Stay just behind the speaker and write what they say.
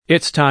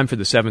It's time for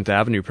the 7th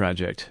Avenue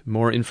Project.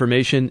 More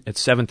information at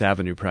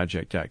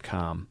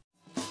 7thavenueproject.com.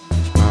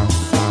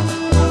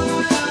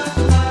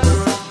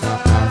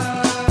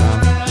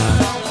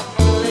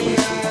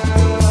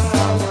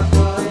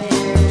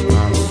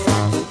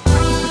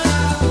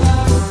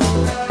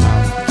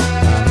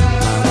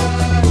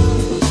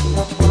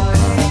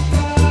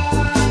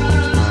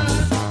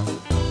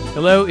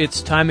 Hello,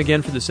 it's time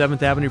again for the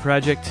 7th Avenue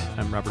Project.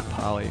 I'm Robert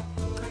Polly.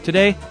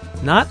 Today,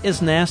 not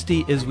as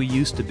nasty as we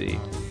used to be.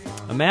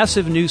 A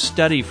massive new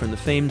study from the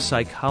famed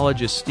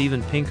psychologist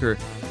Steven Pinker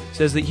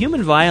says that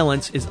human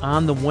violence is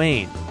on the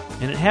wane,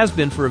 and it has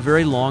been for a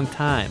very long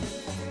time.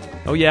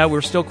 Oh yeah,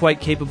 we're still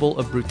quite capable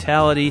of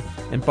brutality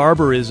and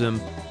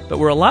barbarism, but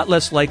we're a lot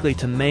less likely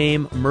to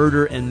maim,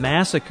 murder, and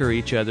massacre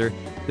each other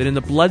than in the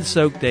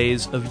blood-soaked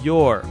days of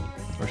yore,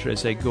 or should I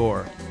say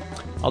gore.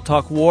 I'll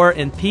talk war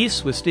and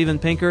peace with Steven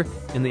Pinker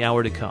in the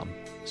hour to come.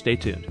 Stay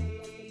tuned.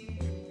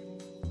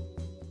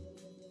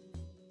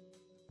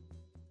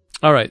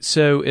 All right,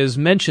 so as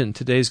mentioned,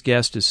 today's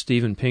guest is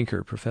Steven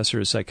Pinker,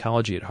 professor of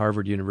psychology at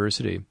Harvard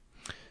University.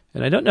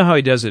 And I don't know how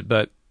he does it,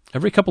 but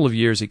every couple of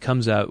years he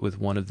comes out with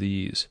one of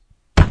these.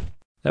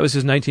 That was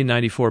his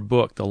 1994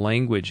 book, The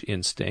Language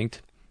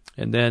Instinct.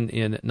 And then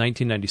in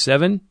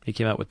 1997, he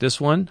came out with this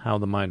one, How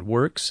the Mind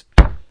Works.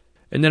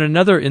 And then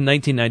another in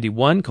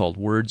 1991 called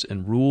Words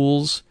and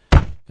Rules.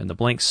 And The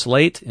Blank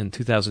Slate in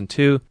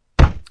 2002.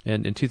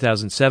 And in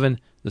 2007,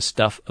 The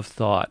Stuff of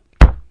Thought.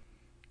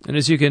 And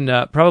as you can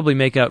probably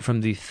make out from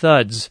the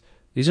thuds,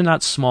 these are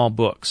not small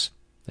books.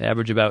 They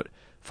average about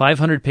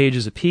 500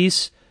 pages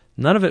apiece,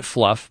 none of it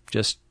fluff,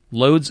 just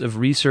loads of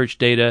research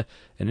data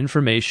and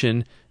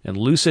information and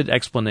lucid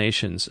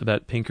explanations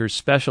about Pinker's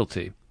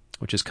specialty,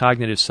 which is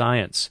cognitive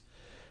science.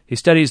 He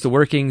studies the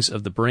workings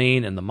of the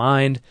brain and the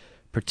mind,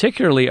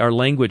 particularly our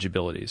language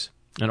abilities,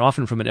 and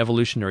often from an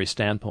evolutionary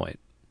standpoint.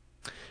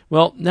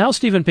 Well, now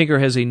Steven Pinker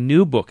has a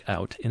new book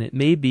out, and it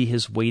may be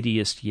his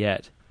weightiest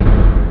yet.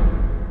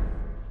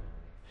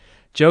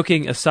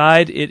 Joking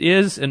aside, it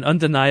is an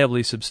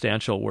undeniably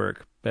substantial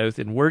work, both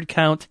in word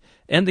count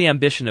and the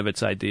ambition of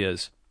its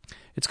ideas.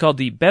 It's called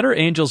The Better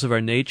Angels of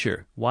Our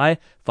Nature, Why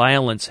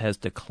Violence Has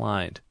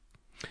Declined.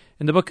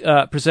 And the book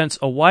presents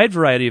a wide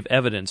variety of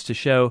evidence to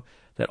show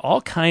that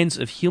all kinds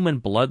of human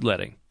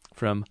bloodletting,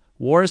 from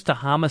wars to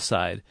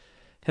homicide,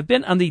 have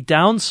been on the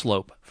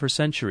downslope for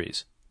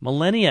centuries,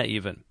 millennia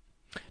even.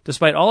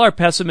 Despite all our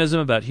pessimism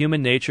about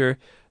human nature,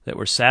 that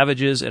we're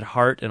savages at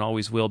heart and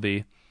always will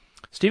be,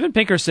 Steven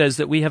Pinker says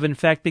that we have in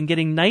fact been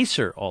getting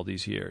nicer all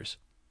these years.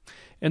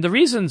 And the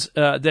reasons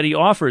that he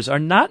offers are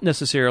not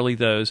necessarily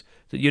those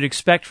that you'd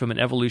expect from an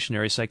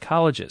evolutionary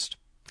psychologist.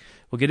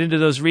 We'll get into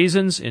those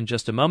reasons in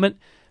just a moment,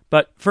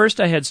 but first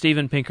I had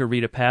Steven Pinker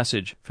read a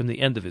passage from the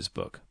end of his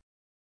book.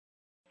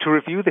 To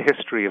review the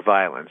history of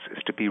violence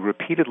is to be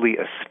repeatedly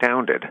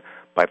astounded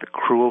by the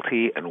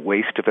cruelty and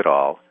waste of it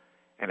all,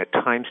 and at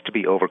times to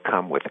be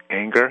overcome with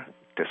anger,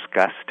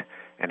 disgust,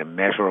 and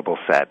immeasurable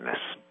sadness.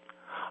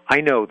 I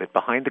know that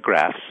behind the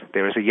graphs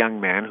there is a young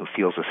man who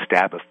feels a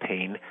stab of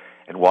pain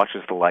and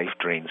watches the life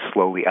drain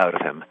slowly out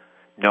of him,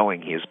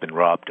 knowing he has been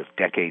robbed of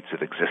decades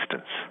of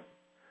existence.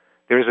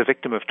 There is a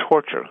victim of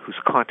torture whose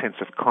contents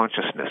of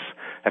consciousness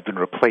have been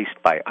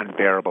replaced by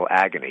unbearable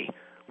agony,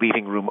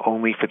 leaving room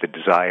only for the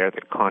desire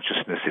that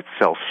consciousness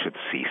itself should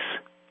cease.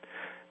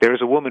 There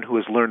is a woman who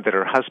has learned that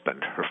her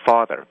husband, her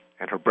father,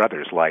 and her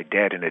brothers lie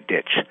dead in a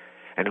ditch,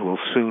 and who will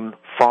soon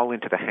fall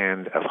into the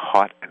hand of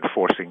hot and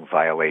forcing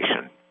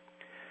violation.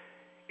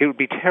 It would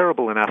be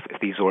terrible enough if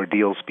these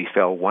ordeals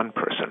befell one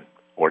person,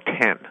 or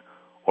 10,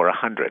 or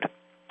 100.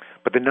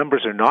 But the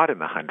numbers are not in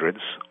the hundreds,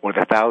 or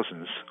the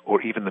thousands,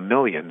 or even the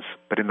millions,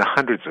 but in the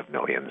hundreds of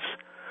millions.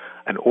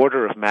 An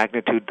order of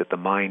magnitude that the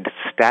mind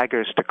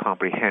staggers to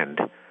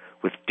comprehend,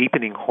 with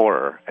deepening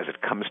horror as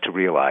it comes to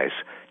realize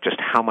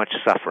just how much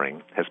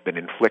suffering has been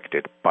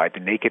inflicted by the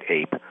naked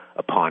ape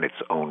upon its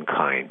own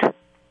kind.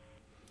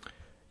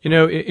 You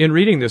know, in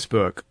reading this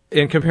book,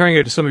 and comparing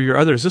it to some of your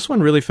others, this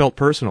one really felt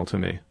personal to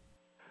me.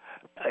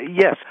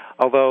 Yes,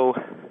 although,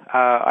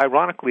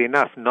 ironically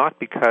enough, not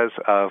because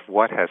of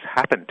what has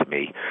happened to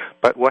me,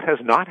 but what has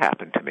not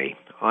happened to me.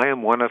 I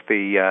am one of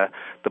the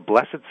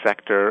blessed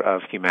sector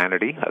of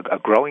humanity, a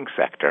growing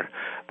sector,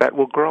 that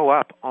will grow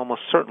up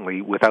almost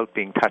certainly without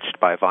being touched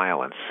by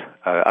violence,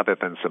 other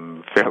than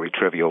some fairly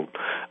trivial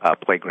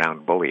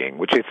playground bullying,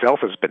 which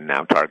itself has been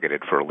now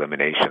targeted for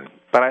elimination.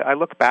 But I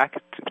look back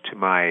to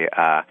my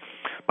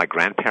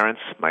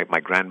grandparents. My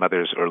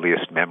grandmother's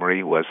earliest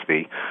memory was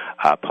the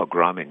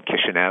pogrom in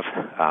Kishinev,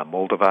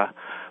 Moldova.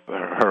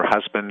 Her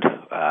husband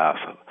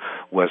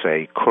was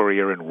a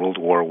courier in World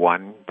War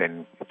I,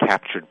 then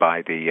captured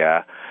by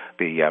the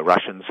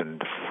Russians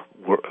and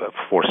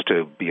forced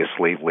to be a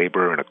slave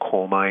laborer in a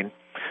coal mine.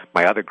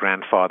 My other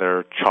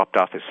grandfather chopped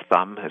off his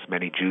thumb, as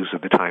many Jews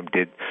of the time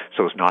did,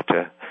 so as not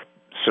to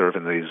serve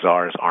in the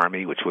Tsar's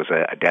army, which was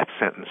a death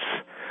sentence.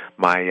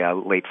 My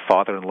late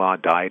father-in-law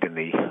died in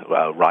the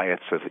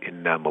riots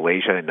in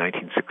Malaysia in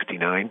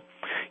 1969.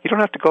 You don't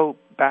have to go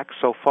back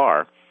so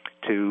far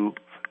to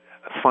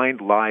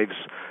find lives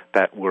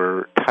that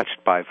were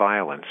touched by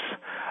violence,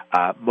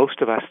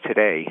 most of us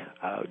today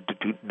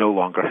do no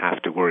longer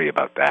have to worry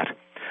about that.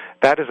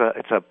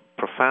 It's a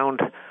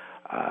profound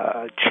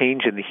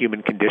change in the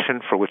human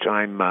condition for which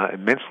I'm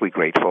immensely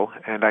grateful,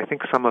 and I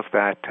think some of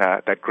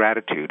that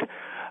gratitude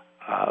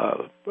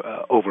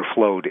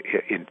overflowed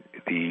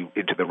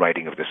into the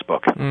writing of this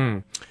book.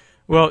 Mm.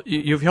 Well,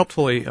 you've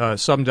helpfully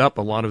summed up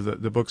a lot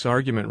of the book's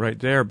argument right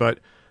there, but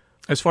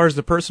as far as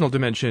the personal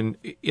dimension,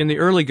 in the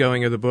early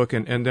going of the book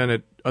and then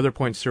at other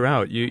points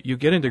throughout, you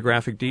get into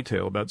graphic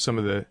detail about some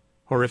of the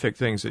horrific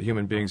things that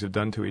human beings have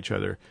done to each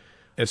other,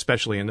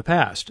 especially in the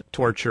past,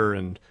 torture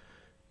and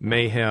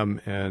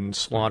mayhem and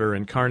slaughter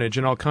and carnage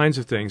and all kinds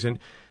of things. And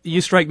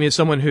you strike me as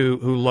someone who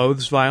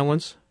loathes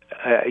violence.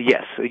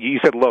 Yes, you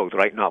said loathe,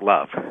 right? Not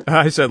love.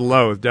 I said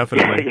loathe,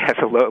 definitely. Yes,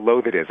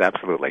 loathe it is,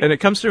 absolutely. And it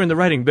comes through in the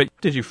writing. But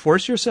did you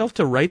force yourself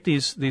to write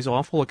these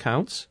awful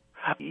accounts?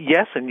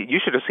 Yes, and you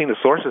should have seen the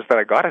sources that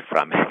I got it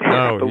from.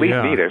 Oh, Believe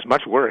yeah. me, there's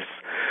much worse.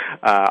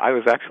 I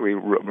was actually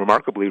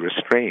remarkably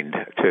restrained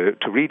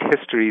to read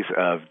histories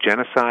of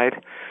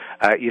genocide.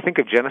 You think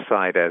of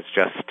genocide as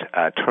just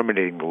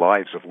terminating the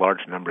lives of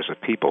large numbers of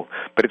people,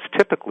 but it's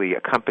typically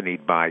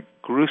accompanied by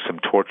gruesome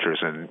tortures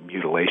and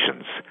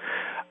mutilations.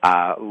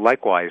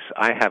 Likewise,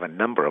 I have a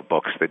number of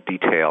books that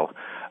detail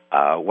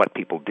what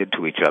people did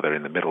to each other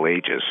in the Middle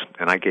Ages,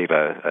 and I gave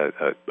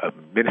a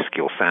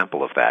minuscule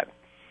sample of that.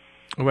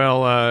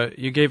 Well,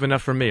 you gave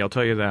enough for me, I'll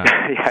tell you that.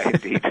 Yeah,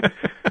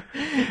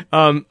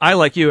 indeed. I,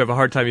 like you, have a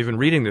hard time even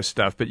reading this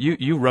stuff, but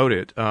you wrote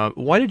it.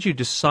 Why did you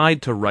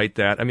decide to write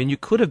that? I mean, you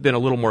could have been a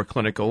little more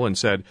clinical and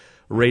said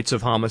rates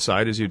of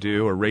homicide, as you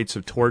do, or rates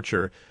of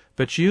torture,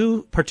 but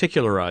you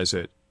particularize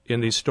it in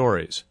these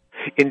stories.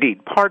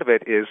 Indeed. Part of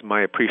it is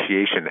my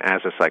appreciation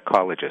as a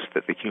psychologist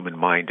that the human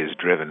mind is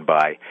driven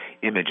by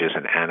images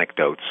and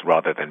anecdotes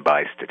rather than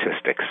by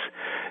statistics.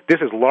 This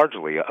is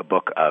largely a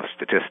book of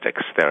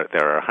statistics. There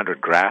are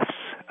 100 graphs,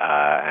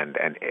 and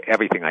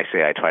everything I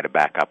say I try to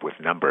back up with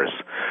numbers.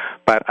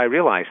 But I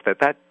realize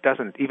that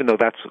doesn't, even though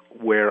that's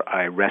where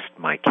I rest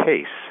my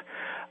case,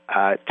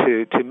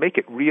 to make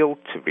it real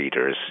to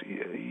readers,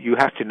 you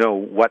have to know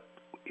what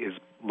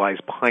lies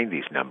behind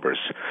these numbers,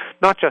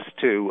 not just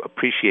to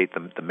appreciate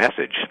the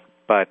message,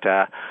 but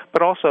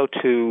also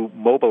to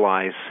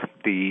mobilize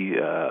the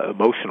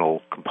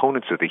emotional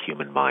components of the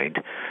human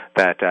mind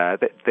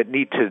that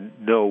need to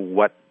know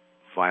what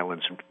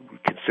violence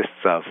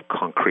consists of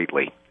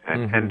concretely,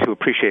 and to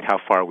appreciate how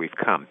far we've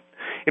come.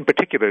 In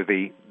particular,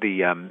 the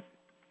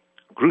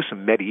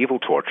gruesome medieval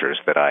tortures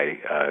that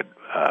I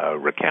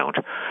recount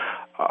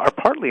are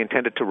partly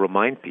intended to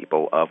remind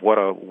people of what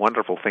a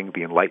wonderful thing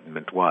the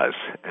Enlightenment was.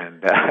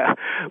 And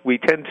we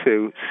tend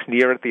to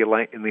sneer at the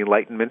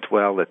Enlightenment.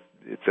 Well,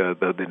 it's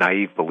the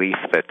naive belief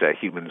that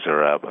humans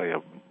are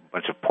a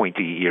bunch of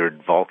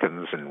pointy-eared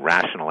Vulcans and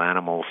rational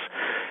animals.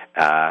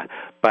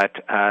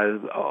 But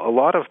a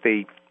lot of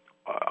the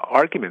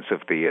arguments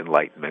of the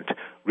Enlightenment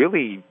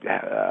really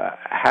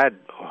had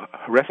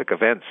horrific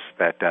events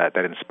that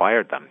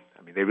inspired them.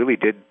 I mean, they really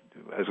did,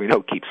 as we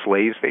know, keep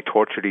slaves. They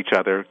tortured each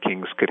other.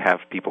 Kings could have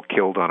people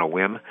killed on a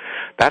whim.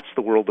 That's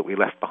the world that we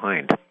left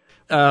behind.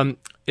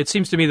 It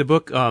seems to me the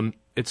book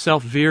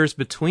itself veers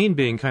between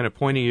being kind of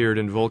pointy-eared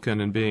and Vulcan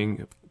and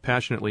being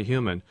passionately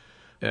human,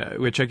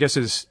 which I guess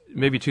is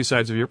maybe two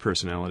sides of your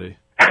personality.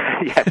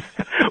 Yes.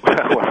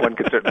 Well, one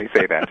could certainly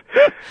say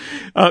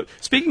that.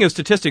 Speaking of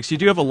statistics, you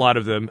do have a lot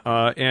of them,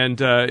 and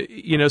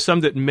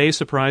some that may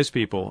surprise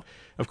people.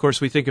 Of course,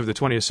 we think of the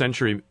 20th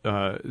century,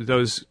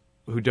 those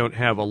who don't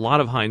have a lot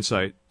of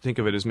hindsight think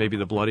of it as maybe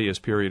the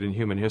bloodiest period in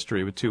human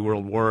history, with 2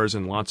 world wars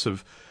and lots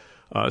of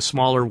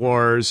smaller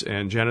wars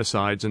and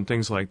genocides and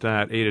things like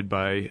that, aided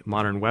by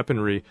modern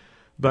weaponry.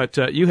 But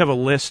you have a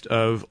list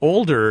of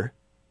older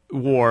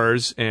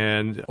wars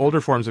and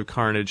older forms of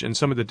carnage, and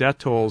some of the death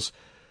tolls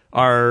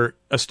are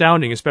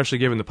astounding, especially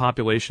given the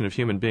population of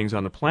human beings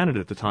on the planet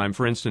at the time.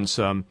 For instance,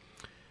 I'm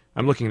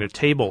looking at a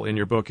table in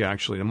your book,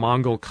 actually, the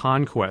Mongol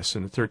conquests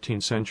in the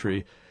 13th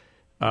century.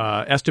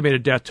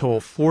 Estimated death toll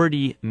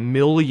 40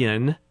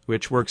 million,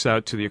 which works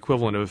out to the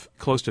equivalent of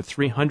close to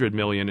 300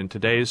 million in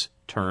today's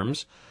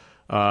terms,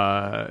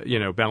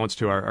 balanced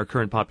to our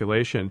current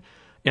population.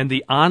 And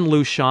the An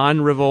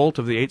Lushan revolt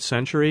of the 8th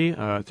century,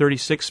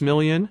 36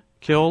 million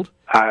killed.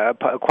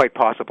 Quite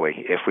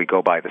possibly, if we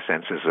go by the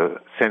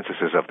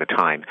censuses of the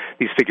time.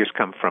 These figures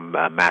come from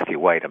Matthew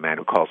White, a man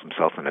who calls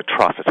himself an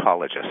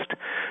atrocitologist,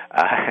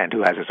 and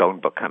who has his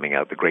own book coming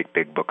out, The Great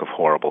Big Book of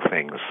Horrible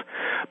Things.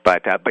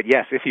 But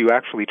yes, if you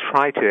actually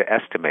try to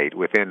estimate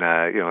within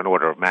an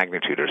order of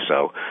magnitude or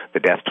so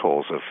the death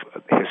tolls of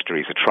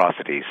history's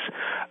atrocities,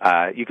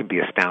 you can be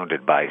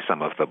astounded by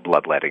some of the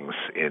bloodlettings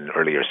in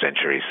earlier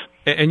centuries.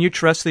 And you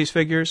trust these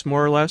figures,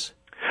 more or less?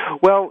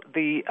 Well,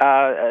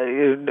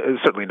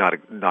 certainly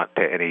not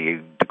to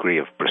any degree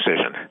of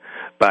precision,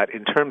 but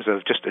in terms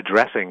of just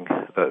addressing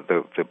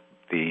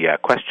the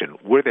question,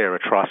 were there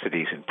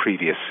atrocities in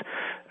previous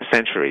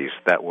centuries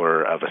that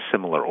were of a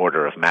similar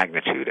order of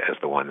magnitude as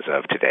the ones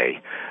of today?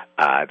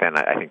 Then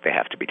I think they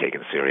have to be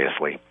taken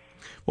seriously.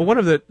 Well, one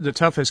of the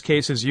toughest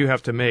cases you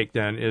have to make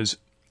then is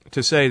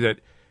to say that,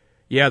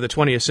 yeah, the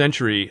 20th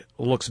century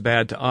looks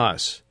bad to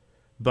us,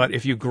 but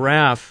if you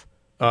graph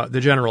the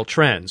general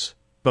trends,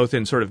 both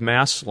in sort of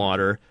mass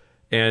slaughter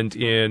and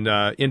in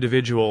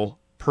individual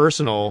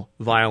personal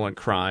violent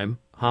crime,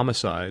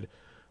 homicide,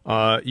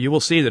 you will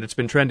see that it's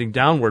been trending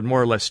downward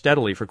more or less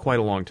steadily for quite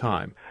a long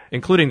time,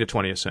 including the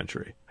 20th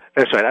century.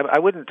 That's right.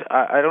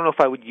 I don't know if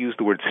I would use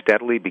the word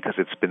steadily because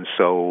it's been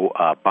so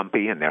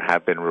bumpy and there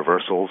have been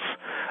reversals,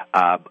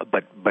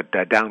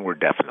 but downward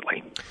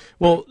definitely.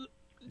 Well,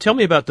 tell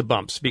me about the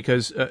bumps,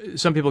 because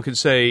some people could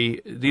say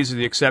these are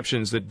the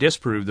exceptions that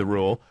disprove the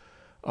rule,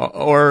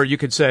 or you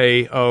could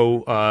say,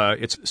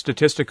 it's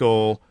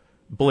statistical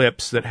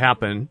blips that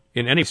happen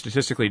in any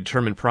statistically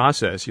determined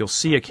process. You'll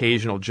see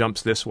occasional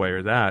jumps this way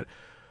or that,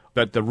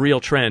 but the real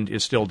trend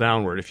is still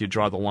downward if you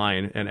draw the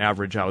line and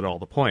average out all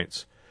the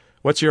points.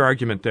 What's your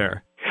argument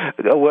there?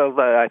 Well,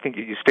 I think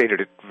you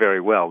stated it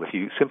very well. If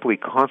you simply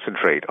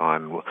concentrate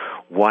on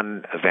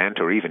one event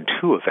or even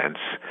two events,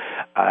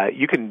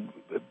 you can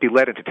be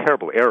led into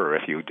terrible error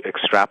if you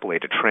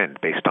extrapolate a trend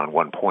based on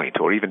 1 point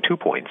or even 2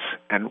 points,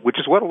 and which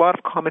is what a lot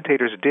of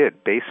commentators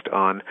did based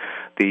on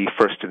the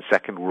First and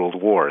Second World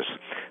Wars.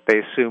 They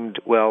assumed,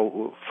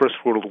 well, First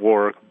World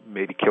War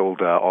maybe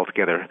killed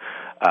altogether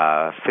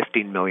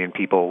 15 million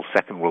people,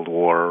 Second World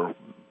War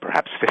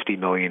perhaps 50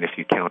 million if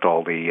you count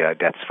all the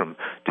deaths from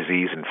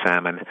disease and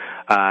famine.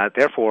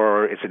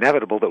 Therefore, it's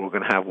inevitable that we're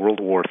going to have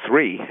World War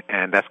III,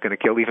 and that's going to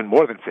kill even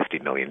more than 50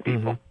 million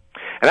people.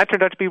 And that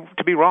turned out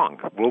to be wrong.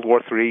 World War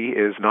III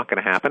is not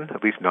going to happen,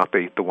 at least not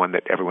the one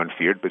that everyone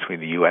feared between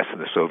the U.S. and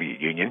the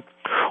Soviet Union.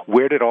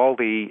 Where did all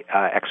the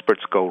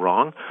experts go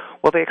wrong?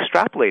 Well, they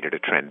extrapolated a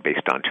trend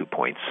based on 2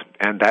 points,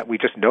 and that we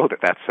just know that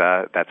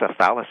that's a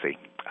fallacy.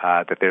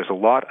 That there's a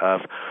lot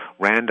of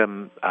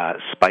random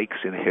spikes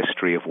in the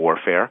history of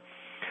warfare,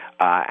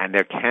 and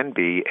there can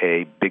be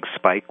a big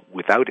spike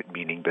without it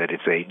meaning that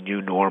it's a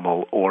new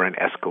normal or an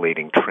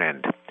escalating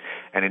trend.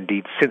 And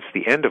indeed, since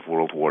the end of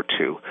World War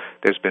II,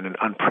 there's been an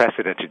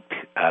unprecedented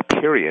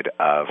period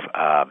of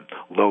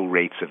low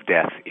rates of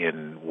death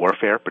in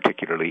warfare,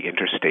 particularly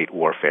interstate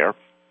warfare.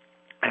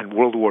 And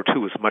World War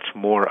II was much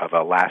more of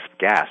a last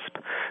gasp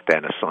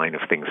than a sign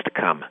of things to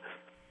come.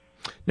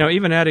 Now,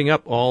 even adding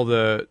up all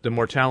the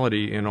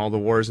mortality in all the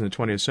wars in the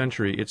 20th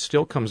century, it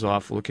still comes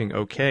off looking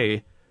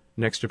okay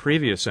next to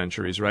previous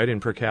centuries, right, in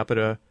per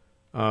capita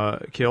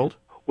killed?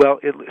 Well,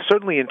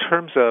 certainly in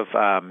terms of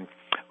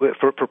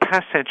for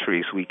past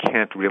centuries, we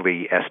can't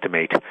really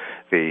estimate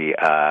the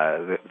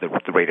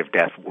rate of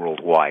death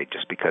worldwide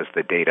just because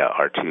the data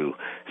are too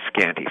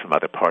scanty from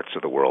other parts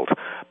of the world.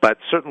 But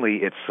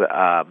certainly it's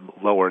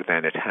lower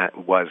than it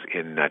was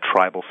in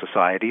tribal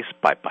societies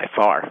by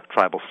far.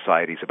 Tribal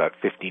societies, about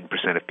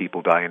 15% of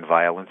people die in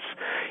violence.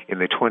 In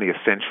the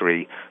 20th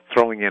century,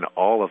 throwing in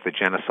all of the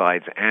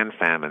genocides and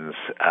famines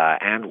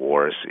and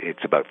wars,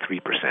 it's about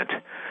 3%.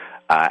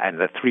 And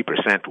the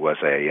 3% was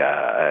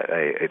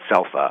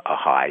itself a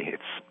high.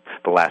 It's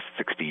the last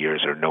 60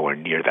 years are nowhere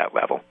near that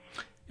level.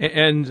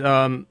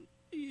 And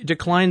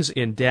declines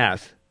in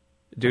death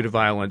due to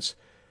violence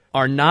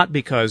are not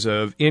because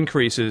of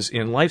increases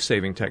in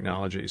life-saving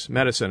technologies,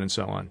 medicine, and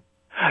so on.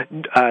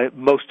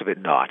 Most of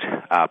it not.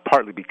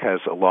 Partly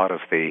because a lot of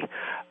the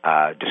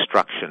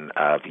destruction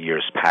of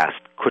years past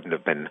couldn't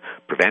have been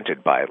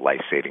prevented by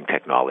life-saving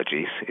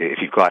technologies. If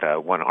you've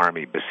got one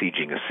army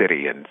besieging a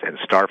city and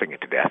starving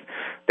it to death,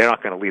 they're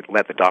not going to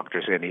let the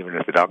doctors in, even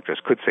if the doctors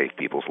could save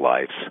people's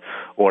lives.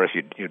 Or if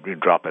you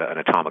drop an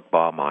atomic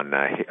bomb on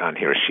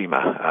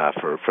Hiroshima,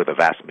 for the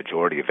vast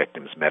majority of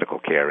victims, medical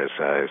care is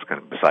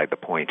kind of beside the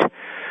point.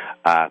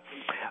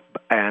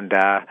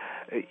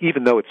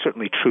 Even though it's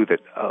certainly true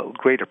that a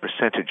greater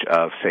percentage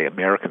of, say,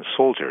 American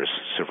soldiers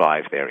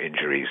survive their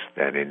injuries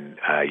than in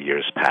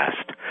years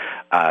past,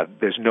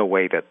 there's no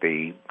way that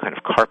the kind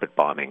of carpet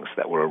bombings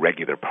that were a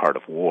regular part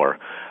of war,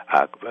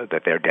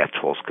 that their death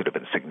tolls could have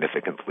been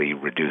significantly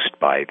reduced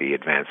by the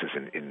advances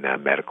in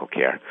medical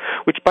care,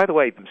 which, by the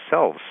way,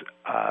 themselves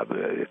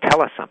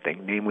tell us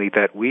something, namely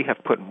that we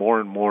have put more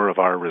and more of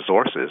our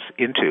resources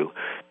into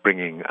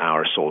bringing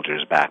our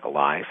soldiers back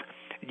alive.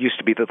 It used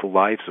to be that the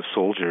lives of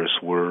soldiers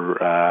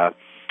were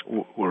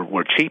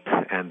cheap,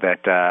 and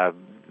that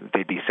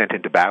they'd be sent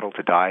into battle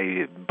to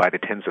die by the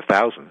tens of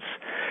thousands.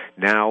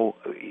 Now,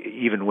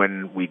 even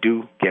when we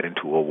do get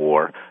into a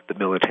war, the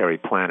military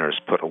planners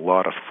put a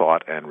lot of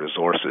thought and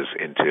resources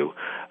into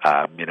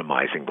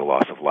minimizing the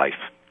loss of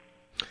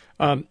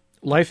life.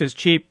 Life is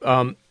cheap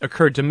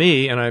occurred to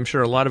me, and I'm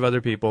sure a lot of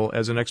other people,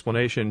 as an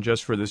explanation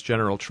just for this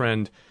general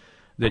trend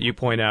that you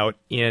point out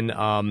in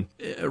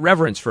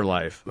reverence for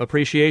life,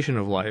 appreciation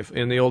of life.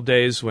 In the old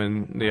days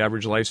when the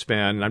average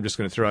lifespan, and I'm just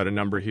going to throw out a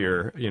number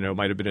here,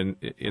 might have been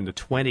in the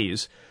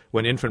 20s,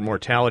 when infant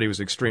mortality was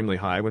extremely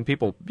high, when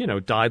people,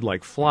 died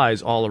like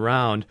flies all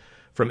around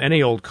from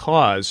any old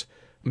cause,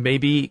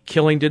 maybe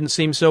killing didn't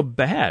seem so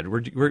bad. We're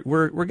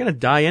going to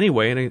die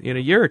anyway in a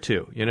year or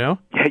two, Yeah,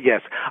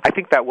 yes. I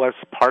think that was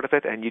part of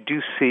it, and you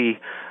do see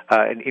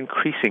an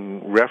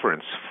increasing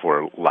reverence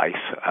for life.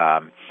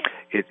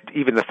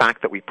 even the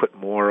fact that we put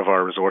more of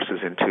our resources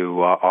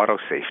into auto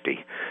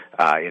safety,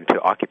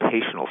 into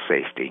occupational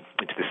safety,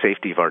 into the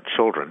safety of our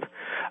children,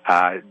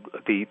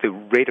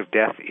 the rate of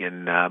death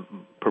in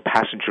per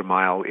passenger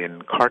mile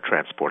in car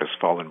transport has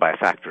fallen by a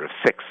factor of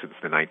 6 since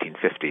the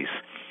 1950s.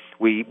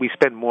 We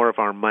spend more of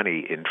our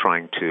money in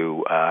trying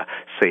to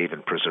save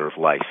and preserve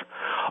life.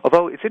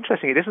 Although it's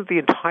interesting, it isn't the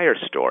entire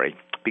story,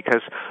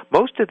 because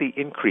most of the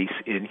increase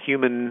in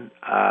human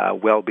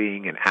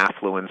well-being and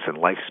affluence and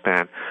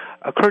lifespan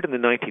occurred in the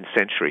 19th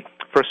century.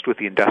 First with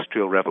the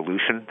Industrial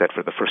Revolution, that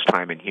for the first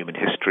time in human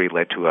history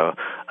led to a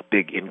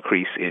big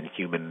increase in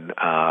human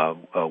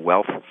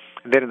wealth.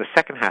 And then in the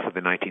second half of the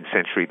 19th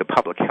century, the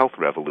public health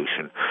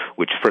revolution,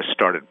 which first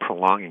started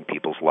prolonging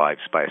people's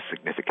lives by a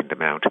significant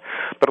amount.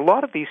 But a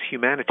lot of these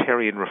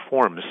humanitarian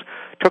reforms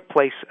took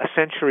place a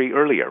century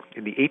earlier,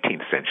 in the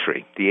 18th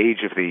century, the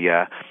age of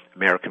the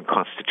American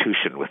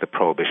Constitution, with the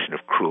prohibition of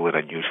cruel and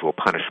unusual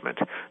punishment,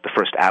 the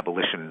first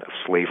abolition of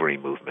slavery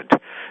movement,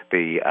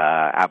 the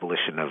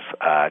abolition of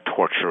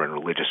torture and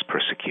religious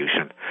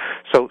persecution.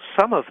 So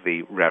some of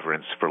the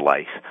reverence for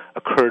life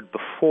occurred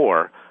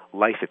before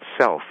life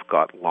itself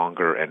got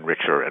longer and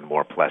richer and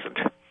more pleasant.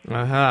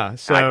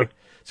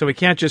 So we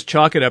can't just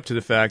chalk it up to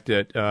the fact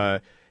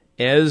that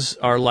as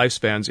our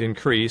lifespans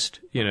increased,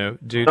 due Not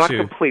to... Not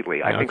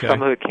completely. I think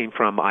some of it came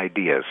from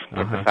ideas,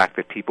 from the fact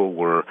that people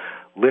were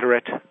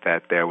literate,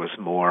 that there was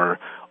more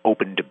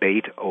open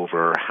debate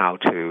over how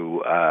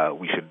to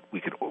we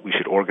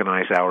should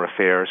organize our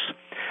affairs.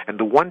 And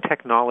the one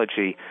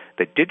technology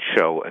that did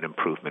show an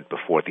improvement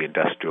before the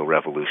Industrial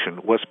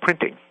Revolution was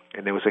printing.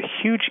 And there was a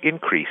huge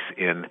increase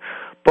in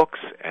books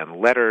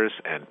and letters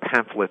and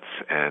pamphlets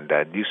and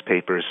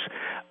newspapers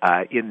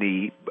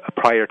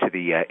prior to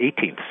the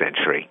 18th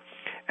century.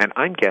 And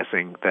I'm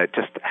guessing that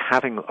just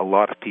having a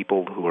lot of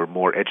people who are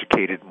more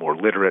educated, more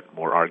literate,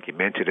 more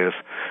argumentative,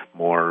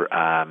 more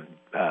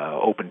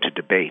open to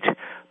debate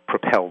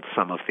propelled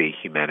some of the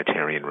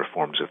humanitarian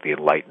reforms of the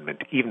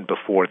Enlightenment even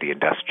before the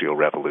Industrial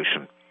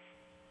Revolution.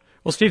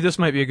 Well, Steve, this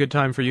might be a good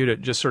time for you to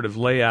just sort of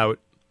lay out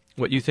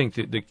what you think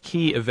the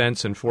key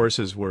events and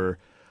forces were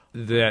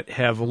that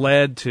have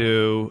led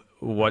to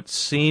what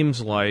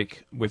seems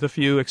like, with a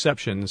few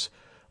exceptions,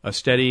 a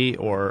steady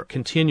or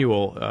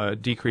continual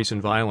decrease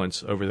in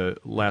violence over the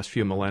last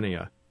few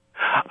millennia.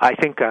 I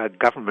think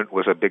government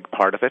was a big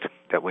part of it,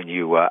 that when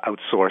you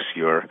outsource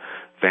your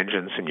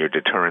vengeance and your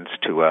deterrence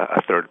to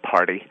a third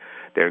party,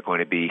 there are going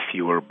to be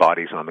fewer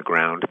bodies on the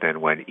ground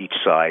than when each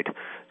side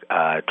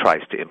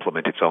tries to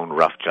implement its own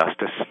rough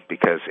justice,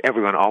 because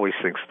everyone always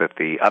thinks that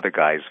the other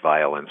guy's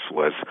violence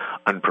was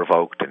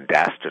unprovoked and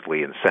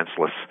dastardly and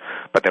senseless,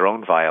 but their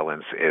own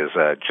violence is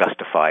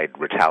justified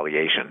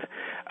retaliation.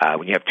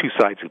 When you have two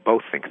sides who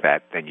both think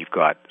that, then you've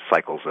got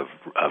cycles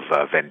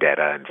of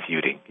vendetta and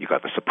feuding. You've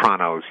got the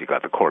Sopranos, you've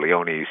got the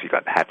Corleones, you've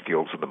got the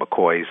Hatfields and the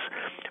McCoys.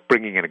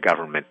 Bringing in a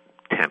government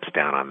tamps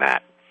down on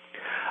that.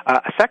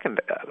 A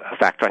second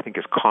factor, I think,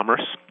 is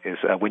commerce, is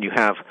when you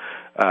have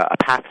a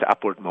path to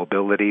upward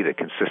mobility that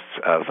consists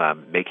of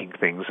making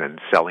things and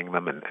selling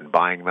them and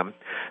buying them.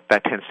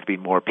 That tends to be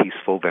more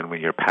peaceful than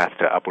when your path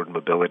to upward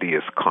mobility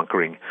is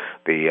conquering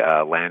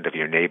the land of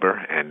your neighbor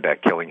and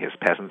killing his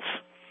peasants.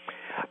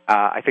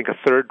 I think a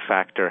third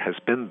factor has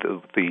been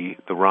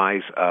the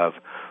rise of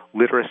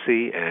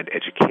literacy and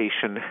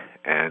education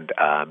and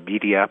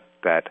media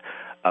that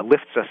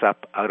lifts us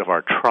up out of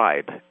our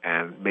tribe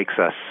and makes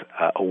us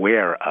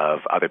aware of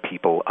other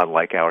people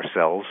unlike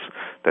ourselves,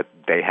 that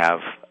they have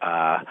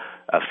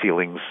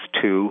feelings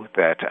too,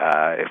 that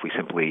if we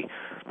simply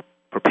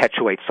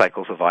perpetuate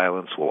cycles of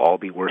violence, we'll all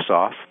be worse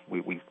off.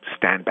 We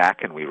stand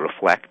back and we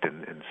reflect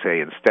and say,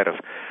 instead of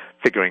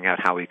figuring out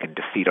how we can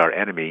defeat our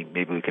enemy,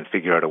 maybe we can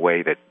figure out a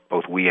way that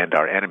both we and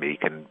our enemy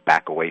can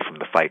back away from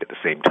the fight at the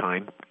same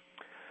time.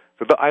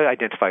 So I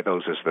identify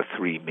those as the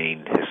three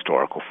main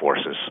historical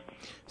forces.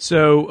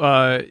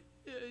 So,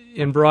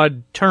 in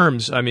broad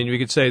terms, I mean, we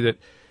could say that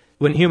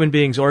when human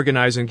beings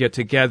organize and get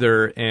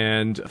together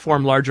and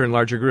form larger and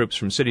larger groups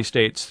from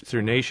city-states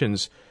through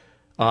nations,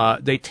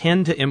 they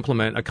tend to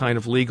implement a kind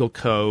of legal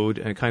code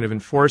and a kind of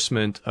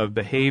enforcement of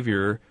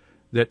behavior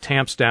that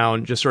tamps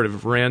down just sort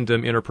of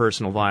random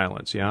interpersonal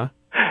violence, yeah?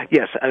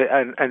 Yes,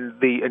 and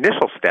the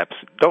initial steps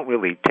don't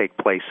really take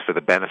place for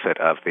the benefit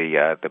of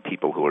the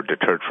people who are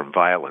deterred from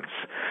violence.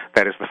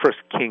 That is, the first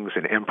kings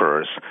and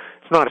emperors,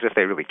 it's not as if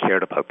they really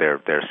cared about their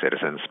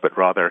citizens, but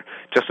rather,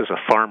 just as a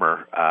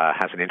farmer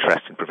has an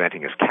interest in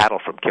preventing his cattle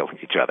from killing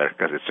each other,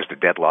 because it's just a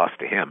dead loss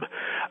to him,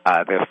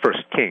 the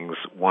first kings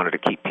wanted to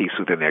keep peace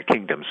within their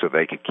kingdom so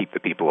they could keep the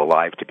people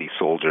alive to be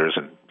soldiers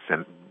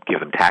and give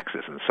them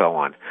taxes and so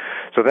on.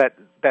 So that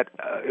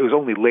it was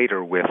only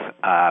later with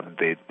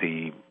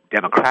the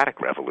democratic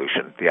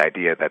revolution, the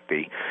idea that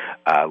the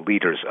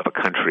leaders of a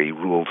country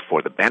ruled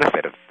for the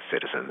benefit of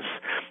citizens,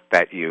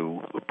 that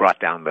you brought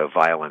down the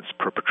violence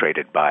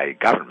perpetrated by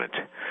government.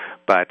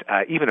 But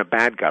even a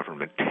bad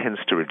government tends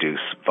to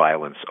reduce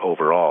violence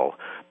overall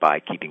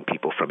by keeping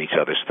people from each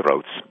other's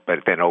throats, but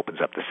it then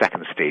opens up the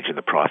second stage in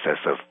the process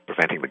of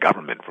preventing the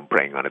government from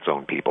preying on its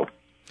own people.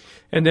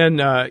 And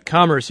then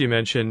commerce, you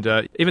mentioned,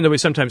 even though we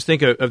sometimes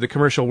think of the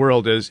commercial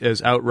world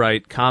as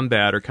outright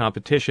combat or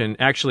competition,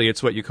 actually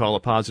it's what you call a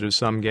positive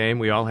sum game.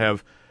 We all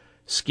have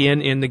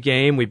skin in the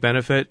game. We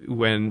benefit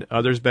when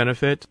others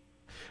benefit.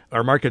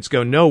 Our markets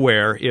go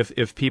nowhere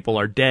if people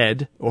are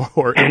dead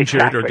or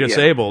injured exactly, or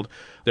disabled.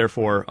 Yes.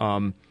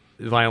 Therefore,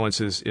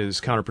 violence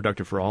is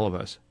counterproductive for all of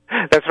us.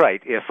 That's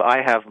right. If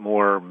I have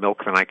more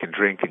milk than I can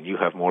drink and you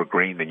have more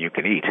grain than you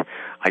can eat,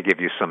 I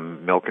give you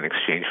some milk in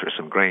exchange for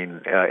some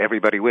grain,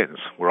 everybody wins.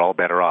 We're all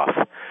better off.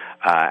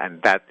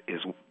 And that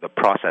is the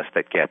process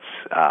that gets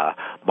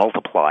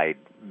multiplied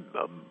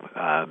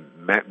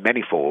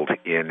manyfold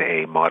in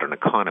a modern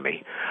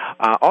economy.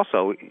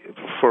 Also,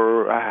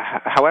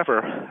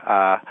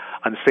 however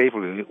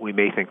unsavory we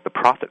may think the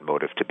profit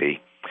motive to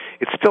be,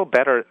 it's still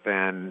better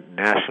than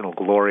national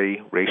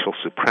glory, racial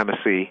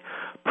supremacy,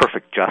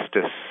 perfect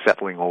justice,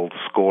 settling old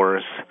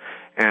scores.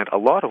 And a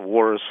lot of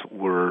wars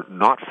were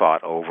not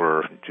fought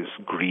over just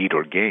greed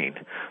or gain,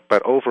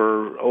 but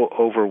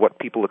over what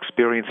people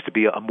experienced to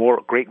be a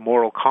great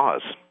moral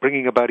cause,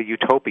 bringing about a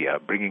utopia,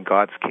 bringing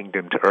God's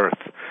kingdom to earth,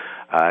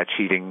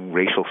 achieving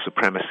racial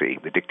supremacy,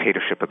 the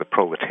dictatorship of the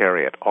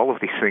proletariat, all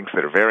of these things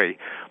that are very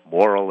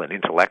moral and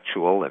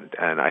intellectual, and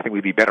I think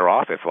we'd be better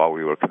off if all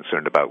we were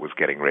concerned about was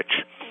getting rich.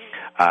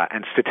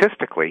 And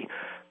statistically,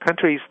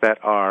 countries that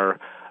are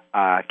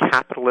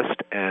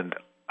capitalist and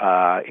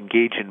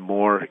engage in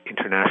more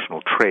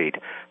international trade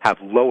have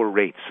lower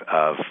rates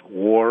of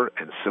war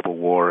and civil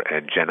war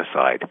and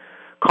genocide,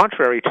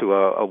 contrary to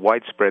a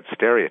widespread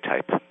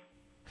stereotype.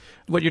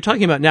 What you're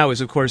talking about now is,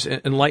 of course,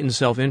 enlightened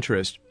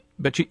self-interest,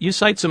 but you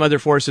cite some other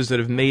forces that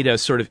have made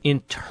us sort of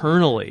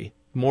internally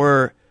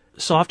more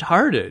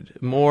soft-hearted,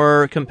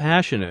 more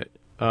compassionate,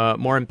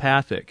 more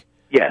empathic.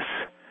 Yes.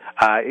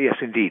 Yes,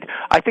 indeed.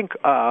 I think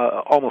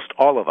almost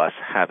all of us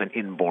have an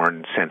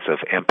inborn sense of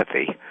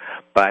empathy,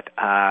 but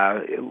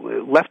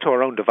left to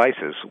our own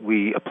devices,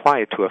 we apply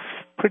it to a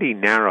pretty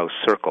narrow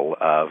circle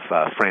of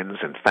friends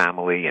and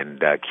family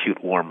and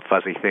cute, warm,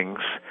 fuzzy things.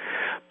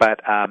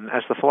 But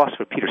as the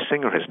philosopher Peter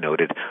Singer has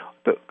noted,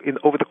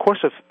 over the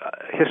course of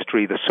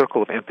history, the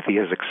circle of empathy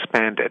has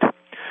expanded.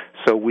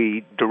 So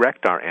we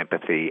direct our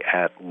empathy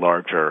at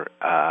larger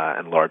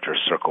and larger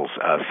circles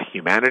of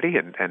humanity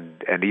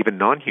and even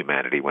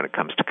non-humanity when it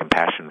comes to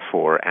compassion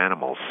for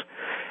animals.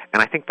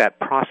 And I think that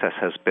process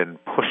has been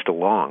pushed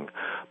along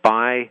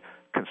by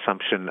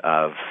consumption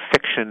of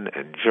fiction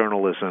and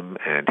journalism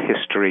and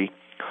history,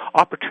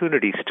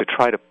 opportunities to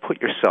try to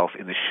put yourself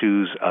in the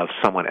shoes of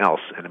someone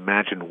else and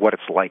imagine what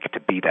it's like to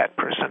be that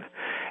person.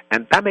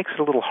 And that makes it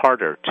a little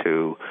harder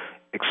to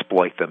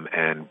exploit them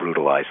and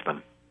brutalize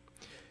them.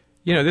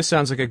 You know, this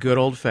sounds like a good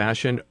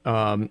old-fashioned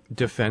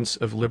defense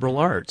of liberal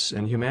arts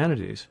and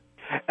humanities.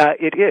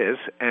 It is,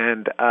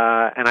 and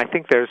I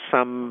think there's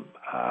some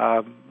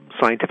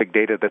scientific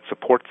data that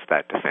supports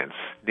that defense.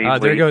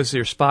 There goes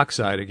your Spock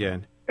side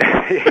again.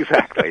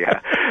 Exactly,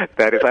 yeah.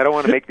 That is, I don't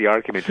want to make the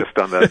argument just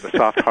on the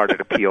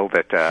soft-hearted appeal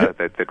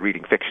that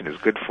reading fiction is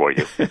good for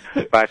you,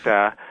 but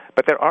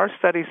there are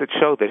studies that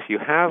show that if you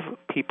have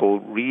people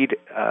read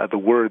the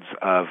words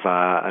of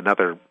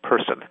another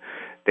person,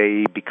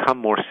 they become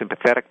more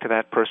sympathetic to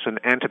that person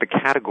and to the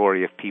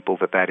category of people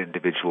that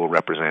individual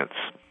represents.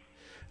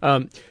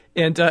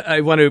 And I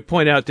want to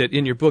point out that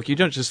in your book, you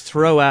don't just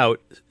throw out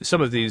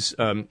some of these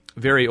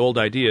very old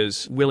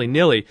ideas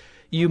willy-nilly.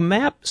 You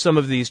map some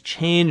of these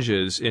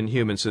changes in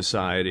human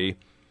society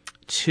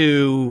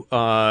to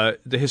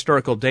the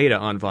historical data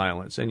on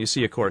violence, and you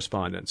see a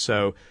correspondence.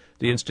 So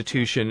the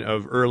institution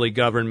of early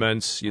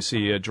governments, you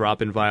see a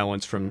drop in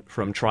violence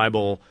from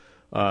tribal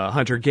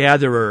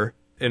hunter-gatherer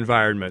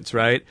environments,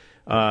 right?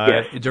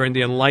 Yes. During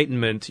the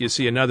Enlightenment, you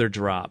see another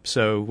drop.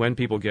 So when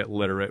people get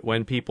literate,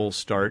 when people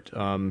start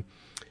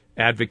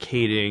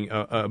advocating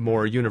a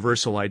more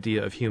universal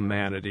idea of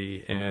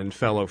humanity and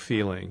fellow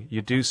feeling,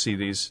 you do see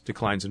these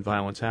declines in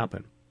violence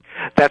happen.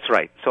 That's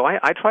right. So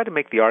I try to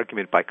make the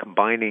argument by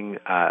combining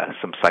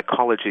some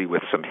psychology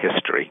with some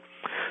history.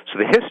 So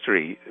the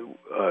history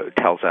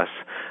tells us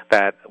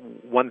that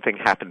one thing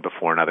happened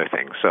before another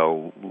thing.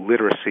 So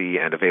literacy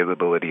and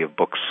availability of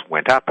books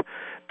went up.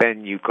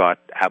 Then you've got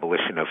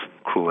abolition of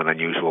cruel and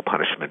unusual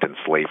punishment and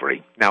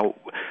slavery. Now,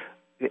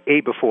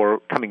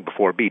 coming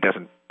before B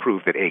doesn't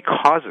prove that A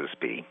causes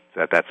B.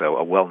 That's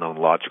a well-known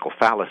logical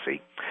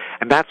fallacy.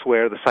 And that's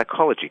where the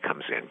psychology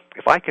comes in.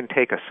 If I can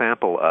take a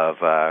sample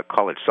of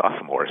college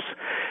sophomores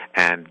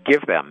and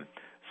give them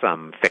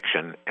some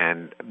fiction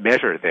and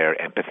measure their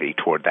empathy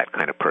toward that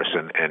kind of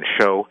person and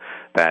show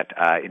that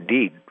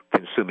indeed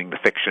consuming the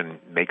fiction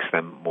makes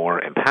them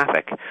more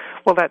empathic,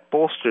 well, that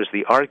bolsters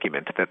the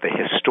argument that the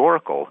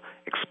historical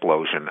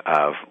explosion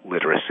of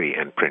literacy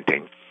and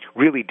printing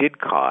really did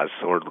cause,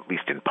 or at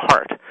least in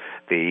part,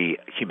 the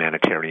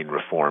humanitarian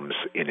reforms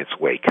in its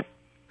wake.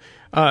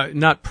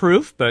 Not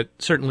proof, but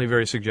certainly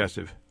very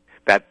suggestive.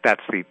 That's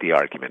the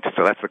argument.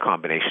 So that's the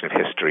combination of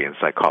history and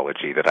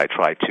psychology that I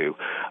try to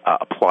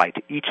apply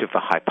to each of the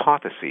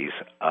hypotheses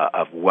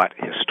of what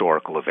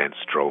historical events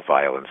drove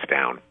violence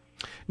down.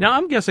 Now,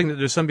 I'm guessing that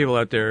there's some people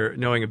out there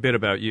knowing a bit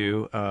about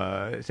you,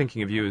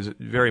 thinking of you as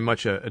very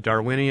much a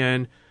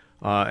Darwinian,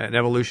 an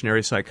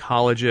evolutionary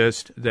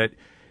psychologist, that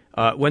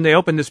when they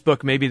opened this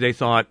book, maybe they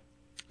thought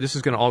this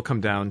is going to all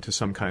come down to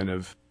some kind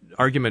of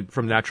argument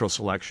from natural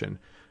selection,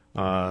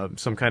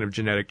 some kind of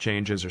genetic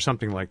changes or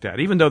something like that.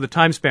 Even though the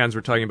time spans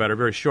we're talking about are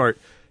very short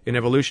in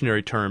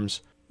evolutionary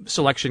terms,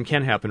 selection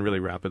can happen really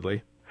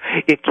rapidly.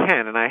 It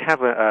can, and I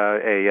have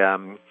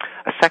a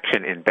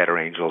section in Better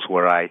Angels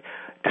where I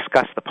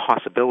discuss the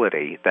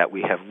possibility that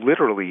we have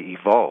literally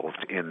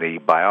evolved in the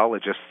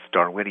biologist's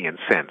Darwinian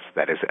sense,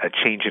 that is, a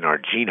change in our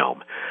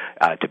genome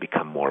to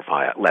become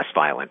less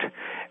violent.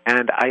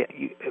 And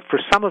for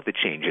some of the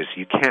changes,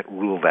 you can't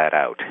rule that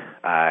out.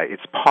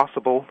 It's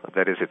possible,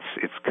 that is,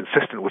 it's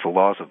consistent with the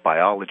laws of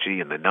biology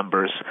and the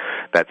numbers,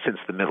 that since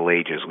the Middle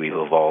Ages we've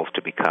evolved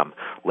to become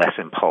less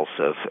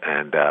impulsive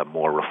and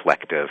more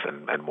reflective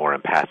and more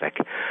empathic.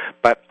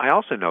 But I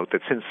also note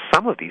that since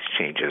some of these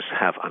changes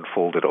have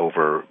unfolded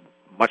over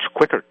much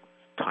quicker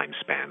time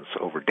spans,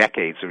 over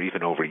decades or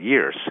even over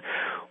years,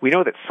 we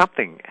know that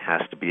something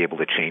has to be able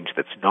to change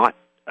that's not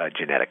a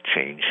genetic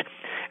change.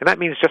 And that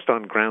means, just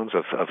on grounds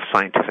of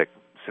scientific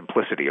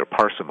simplicity or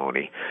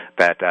parsimony,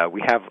 that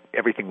we have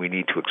everything we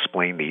need to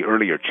explain the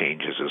earlier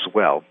changes as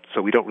well.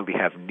 So we don't really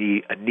have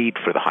a need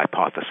for the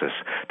hypothesis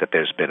that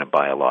there's been a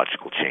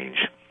biological change.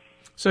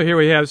 So here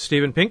we have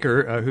Steven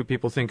Pinker, who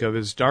people think of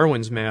as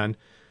Darwin's man,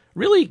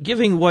 really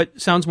giving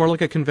what sounds more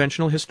like a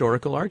conventional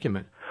historical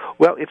argument.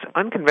 Well, it's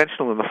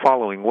unconventional in the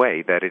following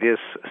way, that it is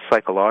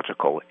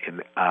psychological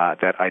in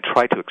that I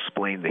try to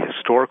explain the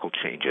historical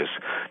changes,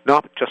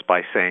 not just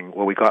by saying,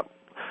 well, we got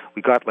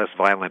less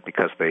violent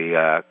because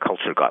the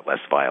culture got less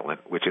violent,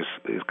 which is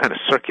kind of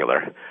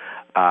circular.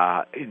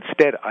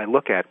 Instead, I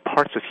look at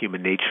parts of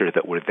human nature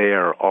that were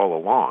there all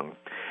along,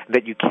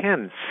 that you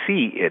can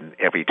see in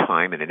every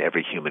time and in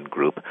every human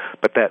group,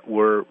 but that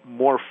were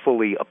more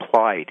fully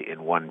applied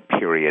in one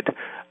period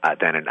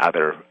than in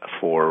other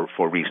for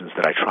reasons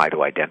that I try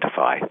to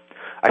identify.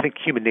 I think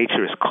human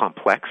nature is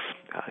complex.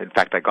 In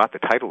fact, I got the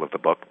title of the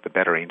book, The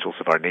Better Angels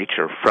of Our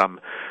Nature, from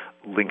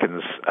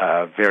Lincoln's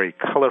very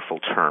colorful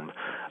term,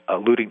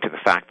 alluding to the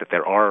fact that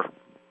there are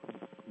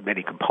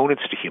many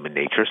components to human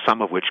nature,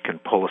 some of which can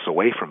pull us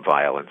away from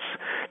violence.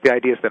 The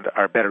idea is that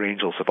our better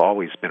angels have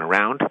always been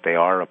around. They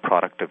are a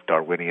product of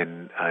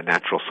Darwinian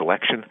natural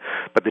selection,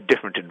 but the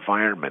different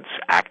environments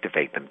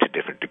activate them to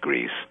different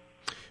degrees.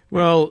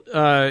 Well,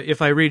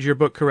 if I read your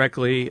book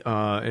correctly,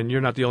 and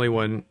you're not the only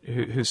one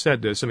who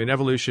said this, I mean,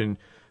 evolution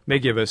may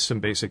give us some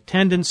basic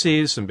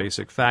tendencies, some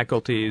basic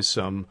faculties,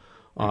 some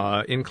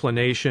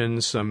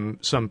inclinations,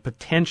 some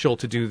potential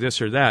to do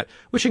this or that,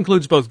 which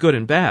includes both good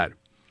and bad.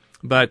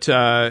 But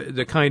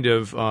the kind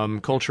of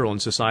cultural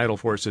and societal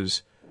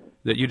forces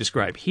that you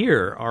describe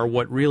here are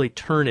what really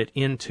turn it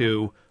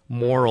into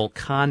moral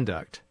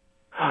conduct.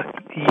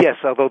 Yes,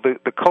 although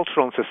the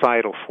cultural and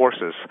societal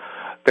forces,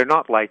 they're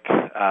not like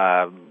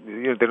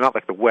they're not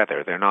like the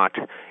weather. They're not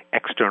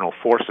external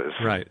forces,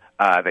 right,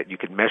 that you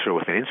can measure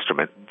with an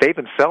instrument. They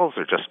themselves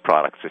are just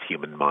products of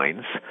human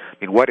minds. I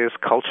mean, what is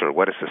culture?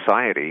 What is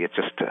society? It's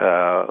just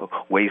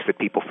ways that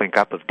people think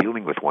up of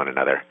dealing with one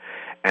another.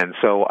 And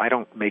so I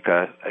don't make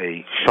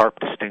a sharp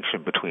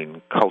distinction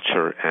between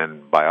culture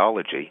and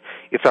biology.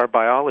 It's our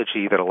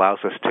biology that allows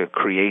us to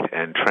create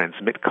and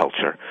transmit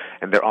culture,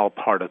 and they're all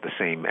part of the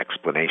same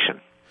explanation.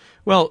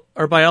 Well,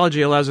 our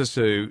biology allows us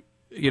to,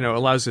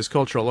 allows this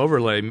cultural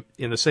overlay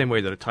in the same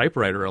way that a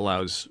typewriter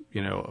allows,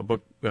 a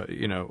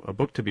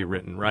book to be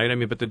written, right? I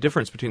mean, but the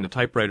difference between the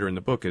typewriter and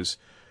the book is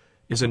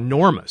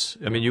enormous.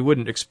 I mean, you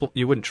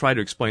wouldn't try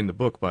to explain the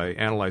book by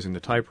analyzing the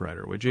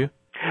typewriter, would you?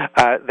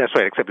 That's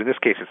right, except in this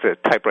case it's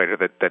a typewriter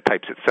that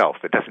types itself.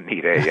 It doesn't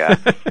need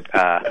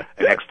an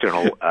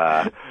external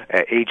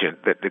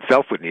agent that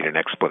itself would need an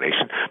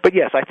explanation. But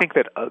yes, I think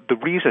that the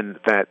reason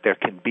that there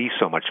can be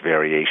so much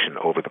variation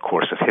over the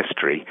course of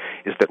history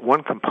is that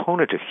one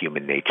component of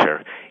human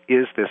nature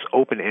is this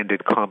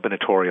open-ended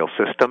combinatorial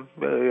system,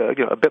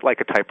 a bit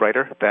like a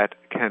typewriter, that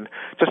can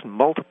just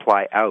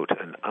multiply out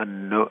an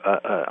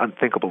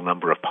unthinkable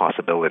number of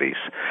possibilities.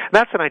 And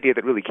that's an idea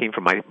that really came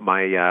from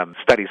my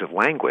studies of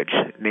language.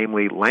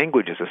 Namely,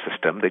 language is a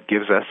system that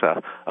gives us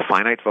a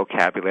finite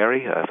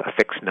vocabulary, a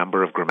fixed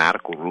number of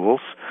grammatical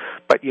rules,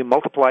 but you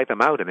multiply them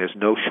out and there's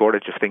no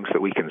shortage of things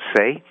that we can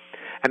say,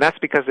 and that's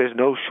because there's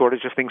no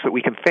shortage of things that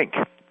we can think.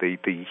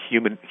 The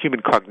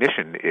human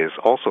cognition is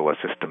also a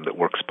system that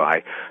works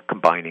by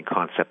combining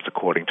concepts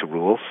according to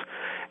rules,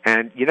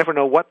 and you never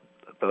know what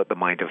the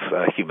mind of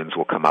humans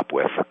will come up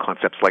with.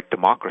 Concepts like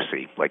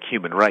democracy, like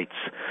human rights,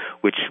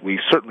 which we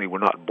certainly were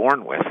not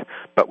born with,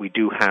 but we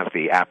do have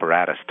the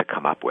apparatus to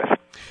come up with.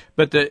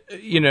 But the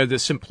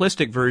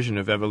simplistic version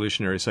of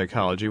evolutionary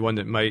psychology, one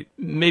that might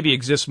maybe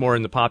exist more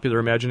in the popular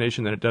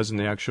imagination than it does in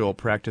the actual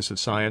practice of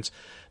science,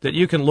 that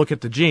you can look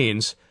at the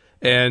genes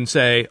and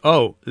say,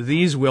 oh,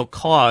 these will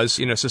cause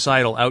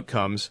societal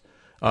outcomes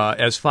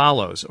as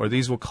follows, or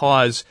these will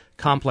cause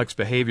complex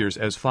behaviors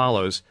as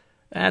follows.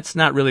 That's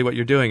not really what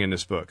you're doing in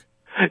this book.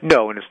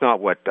 No, and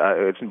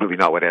it's really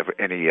not what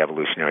any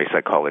evolutionary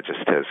psychologist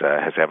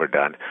has ever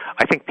done.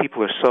 I think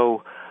people are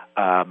so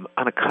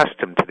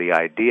unaccustomed to the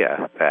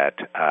idea that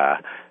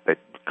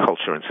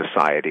culture and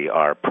society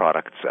are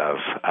products of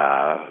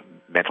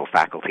mental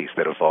faculties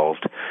that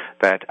evolved,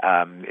 that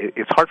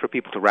it's hard for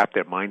people to wrap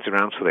their minds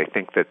around, so they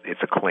think that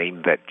it's a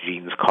claim that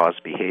genes cause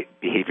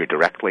behavior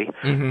directly,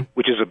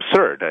 which is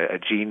absurd. A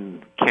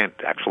gene can't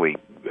actually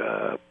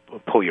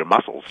pull your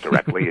muscles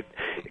directly.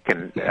 It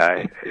can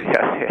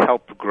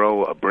help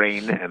grow a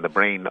brain, and the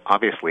brain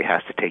obviously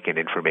has to take in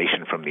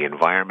information from the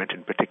environment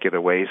in particular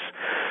ways.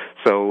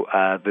 So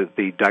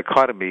the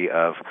dichotomy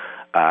of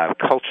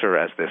culture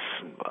as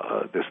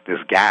this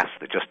gas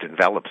that just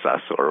envelops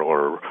us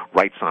or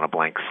writes on a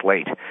blank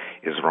slate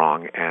is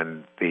wrong,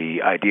 and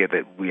the idea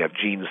that we have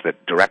genes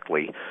that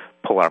directly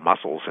pull our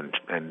muscles and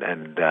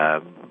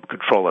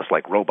control us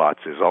like robots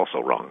is also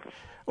wrong.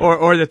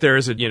 Or that there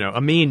is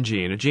a mean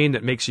gene, a gene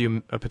that makes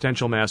you a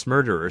potential mass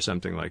murderer or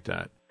something like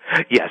that.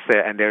 Yes,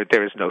 and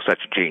there is no such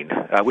gene,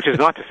 which is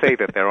not to say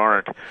that there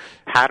aren't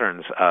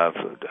patterns of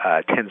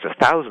tens of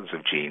thousands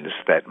of genes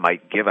that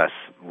might give us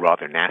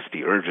rather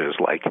nasty urges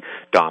like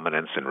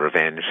dominance and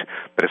revenge,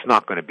 but it's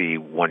not going to be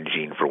one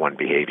gene for one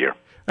behavior.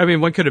 I mean,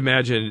 one could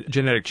imagine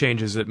genetic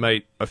changes that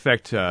might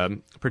affect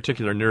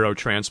particular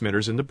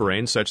neurotransmitters in the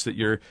brain such that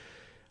you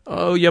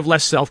have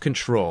less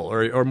self-control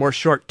or more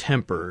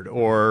short-tempered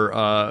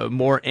or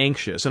more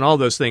anxious, and all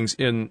those things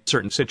in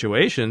certain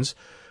situations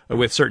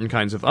with certain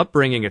kinds of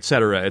upbringing, et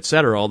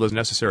cetera, all those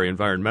necessary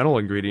environmental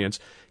ingredients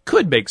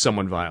could make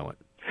someone violent.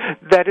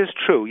 That is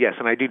true, yes,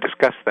 and I do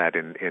discuss that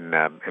in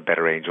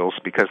Better Angels,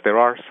 because there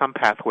are some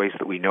pathways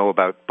that we know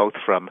about, both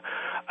from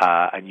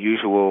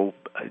unusual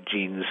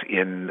genes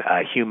in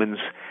humans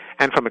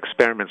and from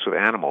experiments with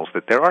animals,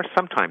 that there are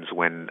sometimes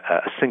when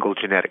a single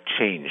genetic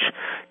change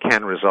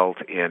can result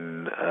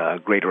in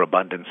greater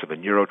abundance of a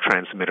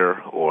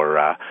neurotransmitter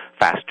or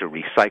faster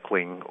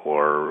recycling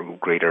or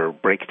greater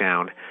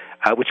breakdown,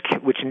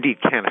 which indeed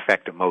can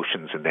affect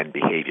emotions and then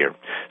behavior.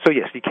 So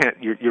yes,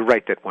 you're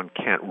right that one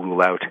can't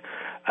rule out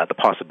the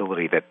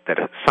possibility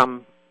that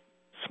some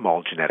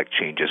small genetic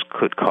changes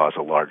could cause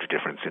a large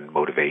difference in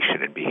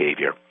motivation and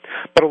behavior.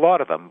 But a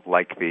lot of them,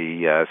 like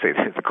the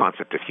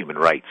concept of human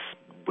rights,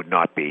 would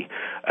not be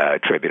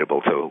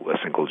attributable to a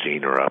single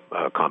gene or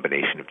a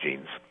combination of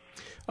genes.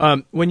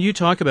 When you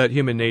talk about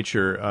human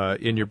nature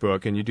in your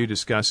book, and you do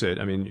discuss it,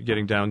 I mean,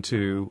 getting down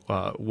to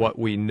what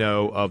we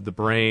know of the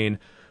brain,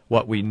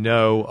 what we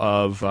know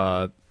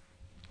of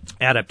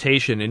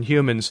adaptation in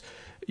humans,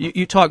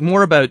 you talk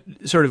more about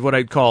sort of what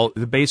I'd call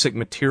the basic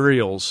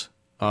materials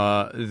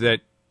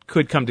that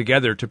could come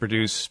together to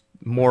produce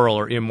moral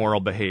or immoral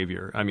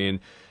behavior. I mean,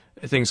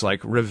 things like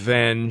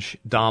revenge,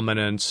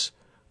 dominance,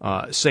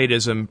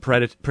 sadism,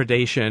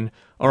 predation,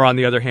 or on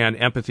the other hand,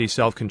 empathy,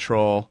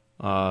 self-control,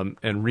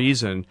 and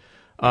reason.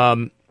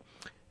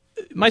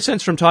 My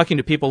sense from talking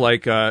to people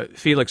like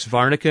Felix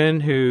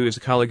Varniken, who is a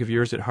colleague of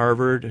yours at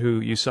Harvard, who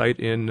you cite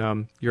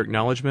in your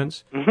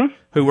acknowledgments,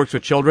 who works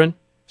with children,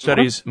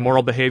 studies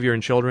moral behavior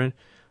in children,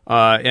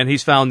 and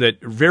he's found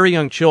that very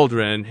young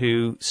children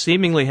who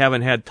seemingly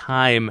haven't had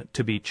time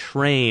to be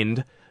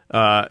trained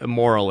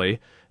morally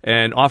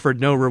and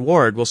offered no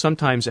reward will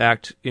sometimes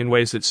act in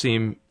ways that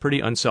seem pretty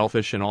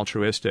unselfish and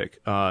altruistic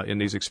in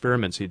these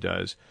experiments he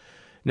does.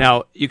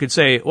 Now, you could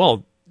say,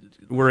 well,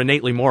 we're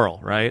innately moral,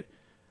 right?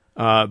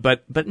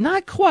 But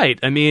not quite.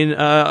 I mean,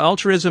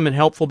 altruism and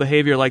helpful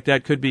behavior like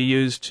that could be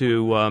used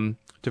to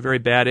very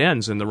bad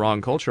ends in the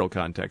wrong cultural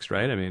context,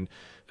 right? I mean,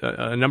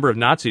 a number of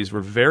Nazis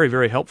were very,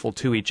 very helpful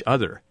to each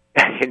other.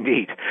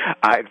 Indeed.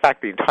 In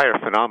fact, the entire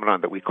phenomenon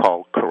that we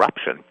call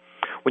corruption,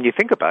 when you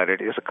think about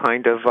it, is a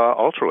kind of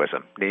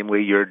altruism.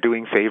 Namely, you're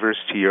doing favors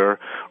to your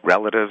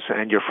relatives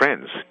and your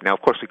friends. Now,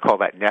 of course, we call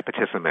that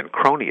nepotism and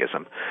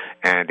cronyism,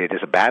 and it is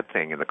a bad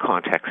thing in the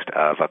context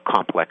of a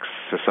complex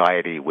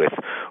society with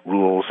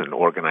rules and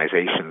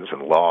organizations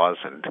and laws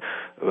and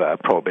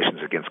prohibitions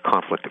against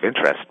conflict of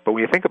interest. But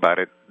when you think about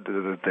it,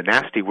 the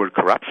nasty word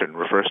corruption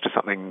refers to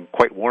something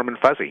quite warm and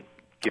fuzzy,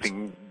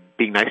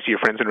 being nice to your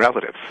friends and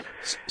relatives.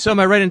 So am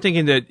I right in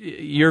thinking that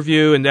your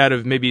view and that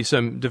of maybe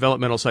some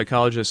developmental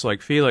psychologists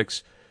like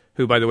Felix,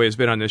 who, by the way, has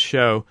been on this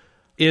show,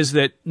 is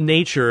that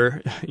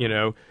nature,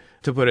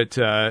 to put it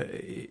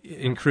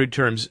in crude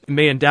terms,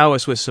 may endow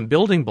us with some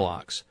building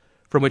blocks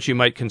from which you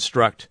might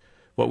construct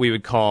what we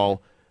would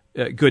call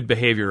good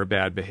behavior or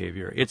bad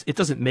behavior. It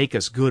doesn't make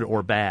us good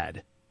or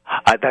bad.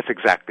 That's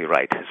exactly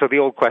right. So the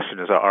old question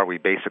is, are we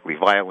basically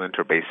violent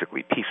or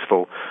basically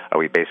peaceful? Are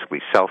we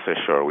basically selfish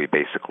or are we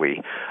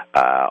basically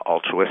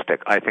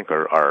altruistic? I think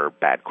are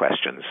bad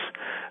questions.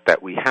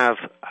 That we have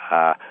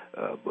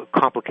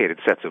complicated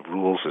sets of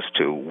rules as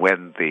to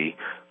when the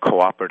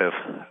cooperative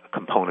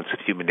components of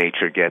human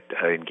nature get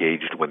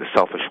engaged, when the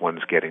selfish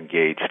ones get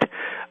engaged,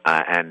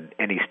 and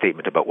any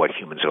statement about what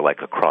humans are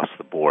like across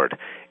the board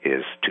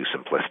is too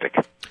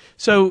simplistic.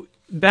 So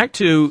back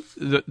to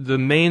the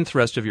main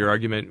thrust of your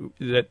argument,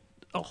 that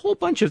a whole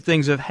bunch of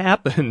things have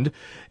happened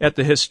at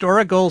the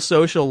historical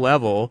social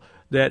level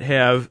that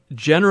have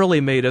generally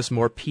made us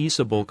more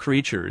peaceable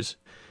creatures.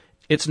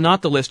 It's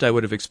not the list I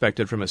would have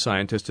expected from a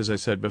scientist, as I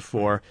said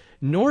before,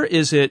 nor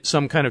is it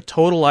some kind of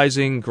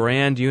totalizing,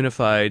 grand,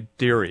 unified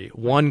theory,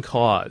 one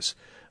cause,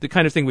 the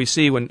kind of thing we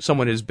see when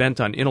someone is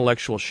bent on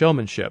intellectual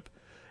showmanship.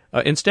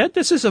 Instead,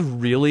 this is a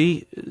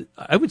really,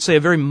 I would say, a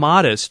very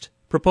modest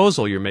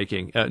proposal you're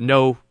making.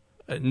 No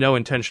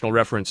intentional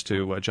reference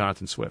to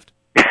Jonathan Swift.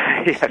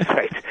 Yes,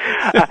 right.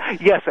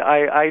 Yes,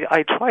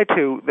 I try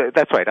to.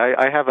 That's right.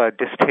 I have a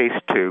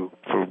distaste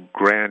for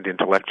grand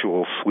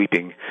intellectual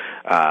sweeping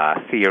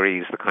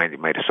theories, the kind you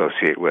might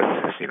associate with,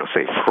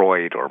 say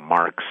Freud or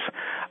Marx.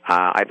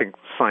 I think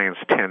science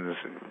tends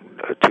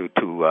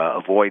to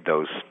avoid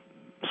those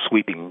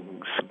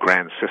sweeping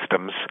grand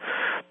systems.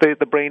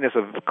 The brain is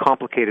a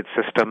complicated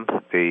system.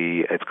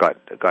 It's got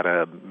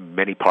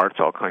many parts,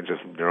 all kinds of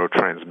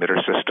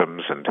neurotransmitter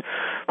systems, and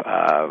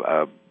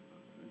a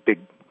big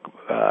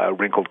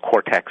wrinkled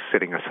cortex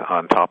sitting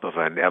on top of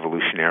an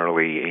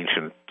evolutionarily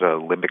ancient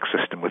limbic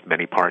system with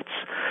many parts.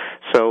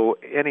 So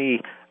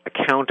any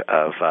account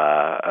of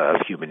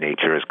human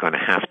nature is going to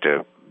have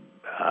to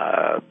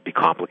be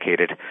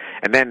complicated.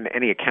 And then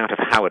any account of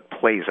how it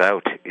plays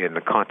out in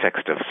the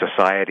context of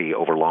society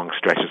over long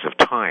stretches of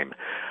time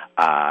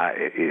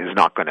is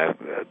not going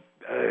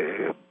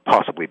to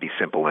possibly be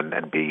simple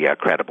and be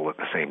credible at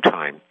the same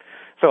time.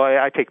 So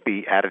I take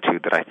the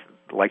attitude that I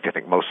like to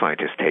think most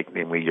scientists take,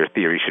 namely your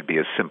theory should be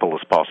as simple as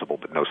possible,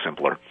 but no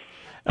simpler.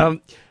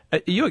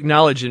 You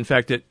acknowledge, in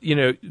fact, that,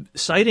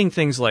 citing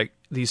things like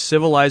these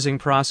civilizing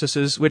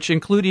processes, which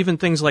include even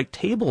things like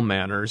table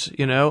manners,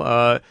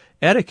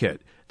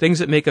 etiquette, things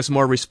that make us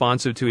more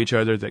responsive to each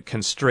other, that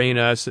constrain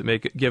us,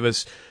 that give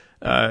us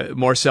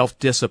more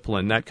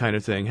self-discipline, that kind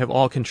of thing, have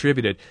all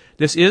contributed.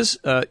 This is,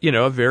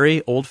 a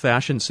very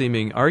old-fashioned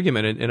seeming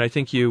argument, and I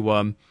think you're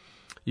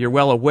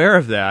well aware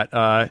of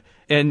that,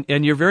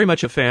 and you're very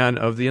much a fan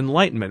of the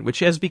Enlightenment, which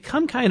has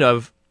become kind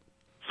of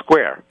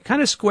square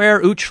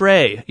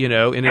outre,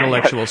 in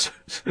intellectual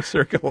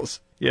circles.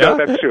 Yeah,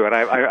 no, that's true, and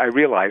I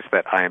realize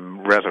that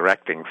I'm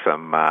resurrecting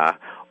some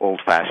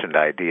old-fashioned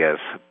ideas,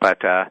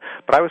 but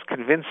I was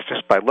convinced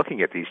just by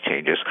looking at these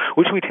changes,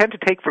 which we tend to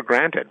take for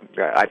granted.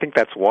 I think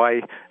that's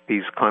why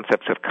these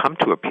concepts have come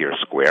to appear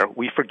square.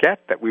 We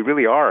forget that we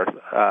really are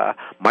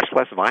much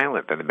less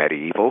violent than the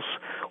medievals.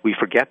 We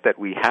forget that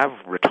we have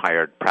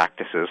retired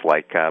practices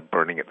like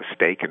burning at the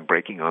stake and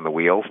breaking on the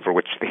wheel, for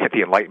which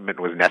the Enlightenment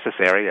was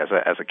necessary as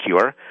a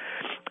cure.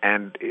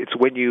 And it's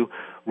when you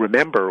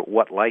remember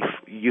what life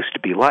used to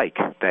be like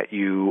that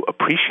you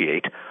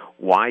appreciate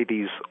why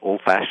these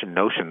old-fashioned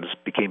notions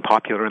became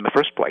popular in the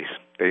first place.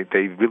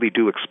 They really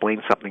do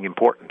explain something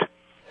important.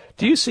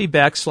 Do you see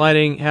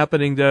backsliding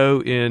happening,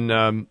 though,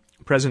 in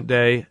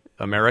present-day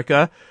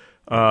America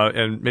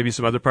and maybe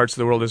some other parts of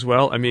the world as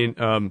well? I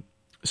mean,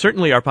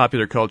 certainly our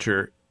popular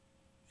culture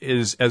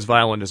is as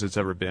violent as it's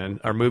ever been.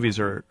 Our movies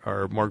are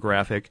more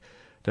graphic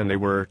than they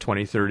were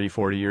 20, 30,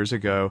 40 years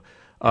ago.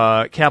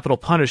 Capital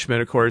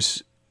punishment, of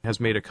course,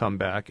 has made a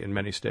comeback in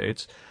many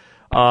states.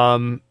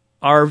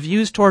 Our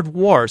views toward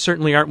war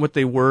certainly aren't what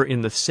they were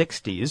in the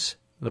 60s,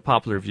 the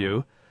popular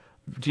view.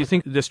 Do you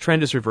think this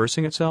trend is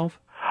reversing itself?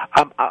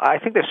 I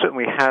think there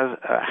certainly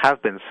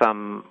have been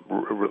some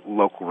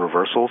local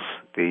reversals.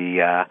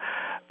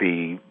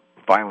 The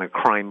violent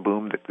crime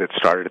boom that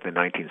started in the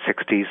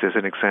 1960s is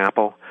an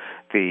example.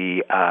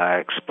 The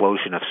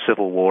explosion of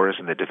civil wars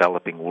in the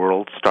developing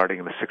world starting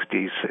in the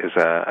 60s is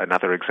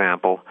another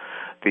example.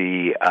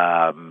 The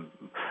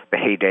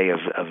heyday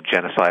of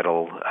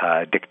genocidal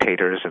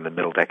dictators in the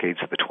middle decades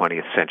of the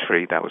 20th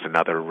century, that was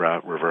another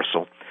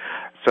reversal.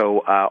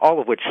 So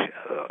all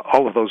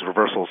of those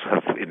reversals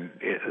have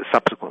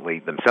subsequently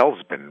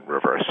themselves been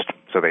reversed.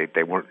 So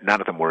they weren't,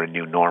 none of them were a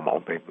new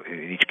normal.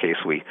 In each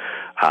case, we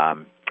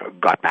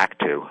got back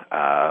to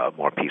a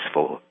more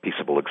peaceable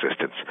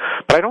existence.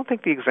 But I don't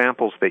think the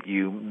examples that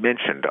you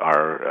mentioned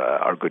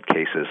are good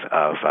cases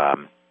of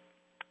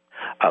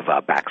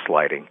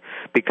backsliding,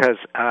 because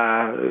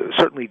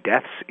certainly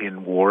deaths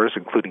in wars,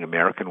 including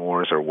American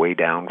wars, are way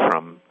down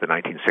from the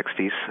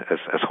 1960s.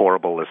 As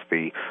horrible as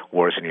the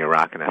wars in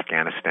Iraq and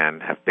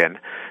Afghanistan have been,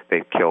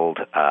 they've killed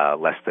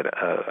less than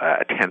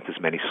a tenth as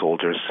many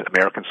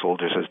American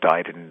soldiers, as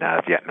died in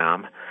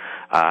Vietnam.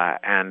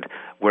 And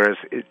whereas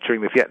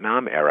during the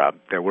Vietnam era,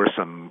 there were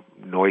some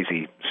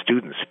noisy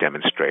students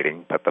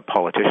demonstrating, but the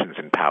politicians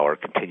in power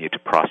continued to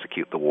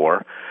prosecute the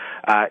war.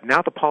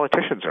 Now the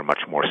politicians are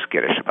much more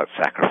skittish about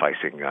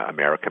sacrificing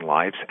American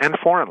lives and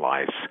foreign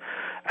lives.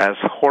 As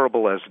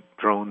horrible as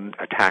drone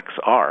attacks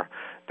are,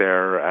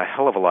 they're a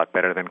hell of a lot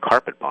better than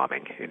carpet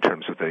bombing in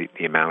terms of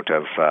the amount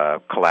of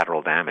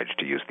collateral damage,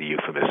 to use the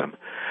euphemism.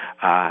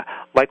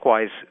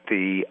 Likewise,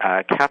 the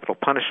capital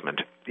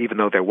punishment, even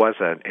though there was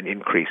an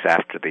increase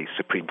after the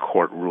Supreme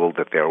Court ruled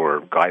that there were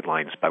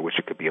guidelines by which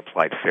it could be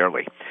applied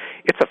fairly,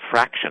 it's a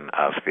fraction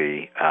of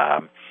the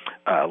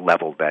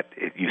level that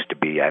it used to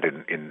be at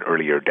in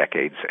earlier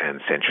decades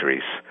and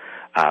centuries.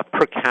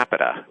 Per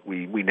capita,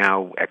 we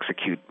now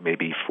execute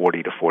maybe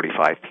 40 to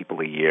 45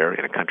 people a year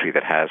in a country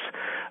that has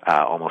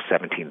almost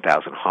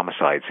 17,000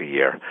 homicides a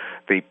year.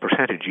 The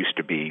percentage used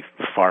to be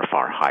far,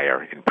 far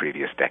higher in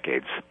previous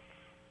decades.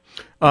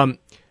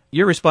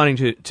 You're responding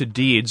to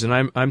deeds,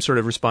 and I'm sort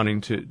of responding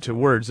to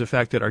words. The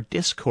fact that our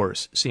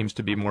discourse seems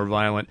to be more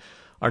violent,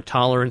 our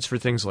tolerance for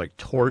things like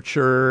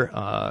torture,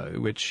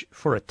 which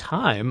for a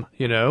time,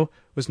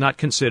 was not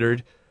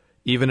considered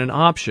even an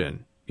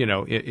option,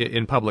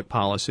 in public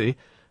policy,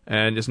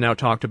 and is now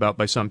talked about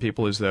by some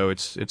people as though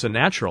it's a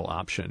natural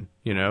option,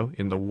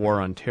 in the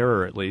war on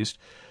terror at least.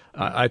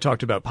 I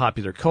talked about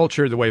popular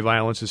culture, the way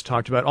violence is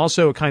talked about,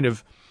 also a kind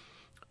of,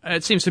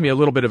 it seems to me, a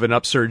little bit of an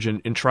upsurge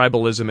in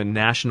tribalism and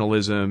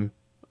nationalism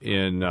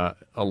in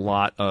a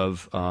lot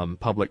of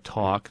public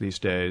talk these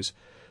days.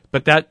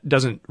 But that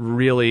doesn't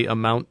really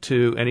amount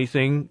to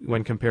anything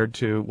when compared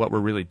to what we're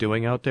really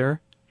doing out there.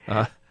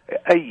 I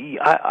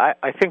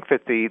think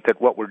that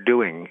what we're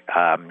doing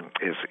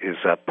is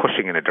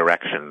pushing in a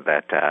direction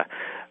that,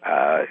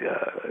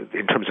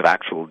 in terms of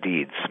actual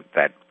deeds,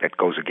 that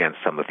goes against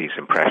some of these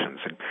impressions.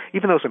 And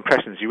even those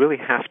impressions, you really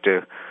have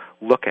to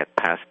look at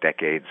past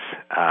decades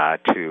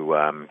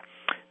to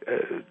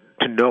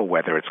know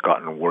whether it's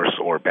gotten worse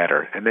or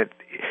better. And that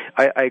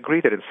I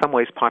agree that in some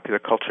ways popular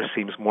culture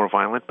seems more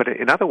violent, but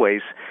in other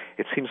ways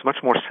it seems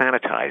much more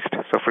sanitized.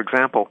 So, for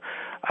example,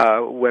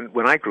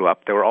 when I grew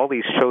up, there were all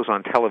these shows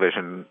on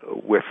television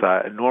with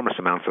enormous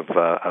amounts of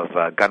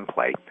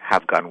gunplay.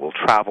 Have Gun Will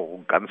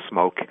Travel,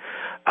 Gunsmoke,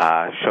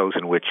 shows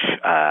in which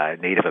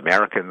Native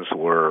Americans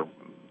were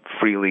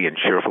freely and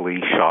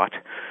cheerfully shot,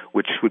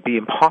 which would be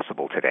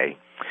impossible today.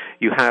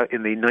 You have,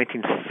 in the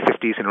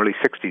 1950s and early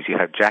 60s, you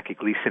have Jackie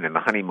Gleason in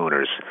The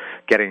Honeymooners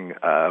getting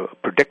a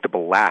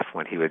predictable laugh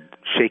when he would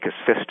shake his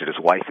fist at his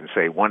wife and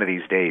say, "One of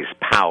these days,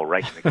 pow,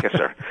 right in the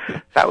kisser."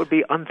 That would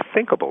be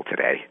unthinkable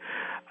today.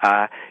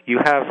 You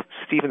have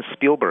Steven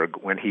Spielberg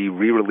when he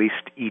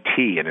re-released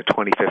E.T. in a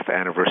 25th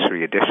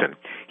anniversary edition.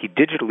 He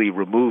digitally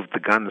removed the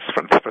guns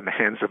from the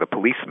hands of the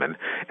policemen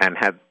and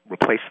had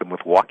replaced them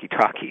with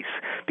walkie-talkies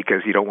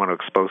because you don't want to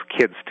expose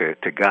kids to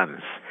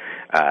guns,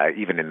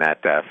 even in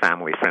that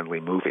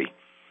family-friendly movie.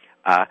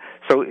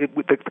 So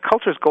the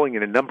culture is going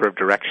in a number of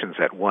directions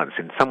at once.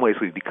 In some ways,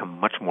 we've become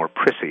much more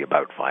prissy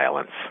about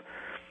violence.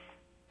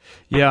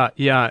 Yeah.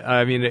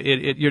 I mean,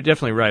 you're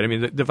definitely right. I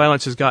mean, the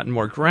violence has gotten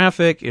more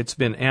graphic. It's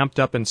been amped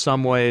up in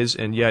some ways,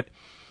 and yet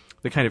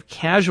the kind of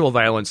casual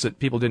violence that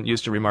people didn't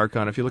used to remark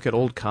on. If you look at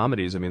old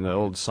comedies, I mean, the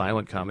old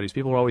silent comedies,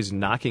 people were always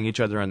knocking each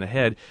other on the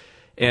head.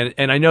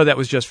 And I know that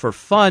was just for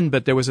fun,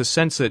 but there was a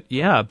sense that,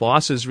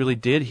 bosses really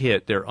did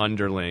hit their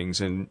underlings,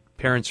 and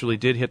parents really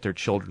did hit their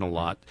children a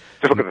lot.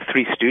 Just look at the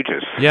Three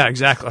Stooges. Yeah,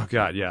 exactly. Oh,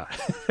 God, yeah.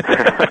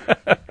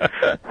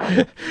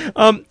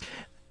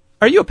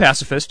 Are you a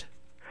pacifist?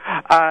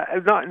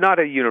 Not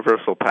a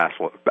universal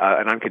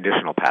an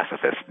unconditional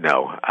pacifist.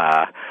 No,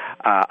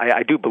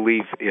 I do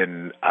believe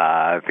in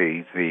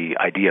the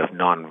idea of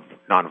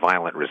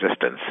nonviolent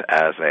resistance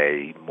as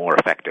a more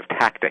effective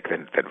tactic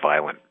than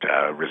violent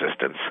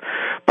resistance.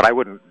 But I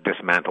wouldn't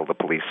dismantle the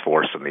police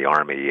force and the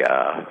army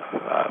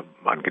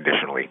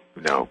unconditionally.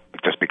 No,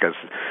 just because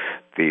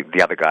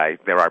the other guy,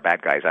 there are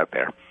bad guys out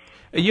there.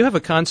 You have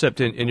a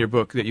concept in your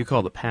book that you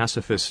call the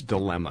pacifist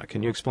dilemma.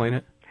 Can you explain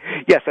it?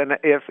 Yes, and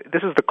if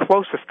this is the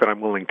closest that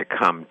I'm willing to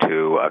come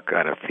to a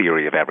kind of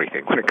theory of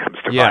everything when it comes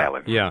to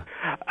violence. Yeah.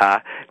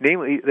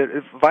 Namely,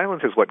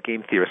 violence is what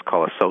game theorists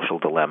call a social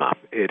dilemma.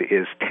 It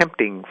is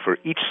tempting for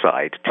each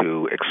side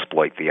to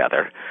exploit the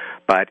other,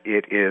 but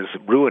it is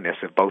ruinous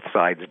if both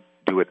sides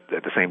do it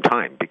at the same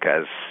time,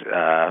 because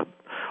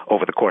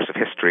over the course of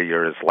history,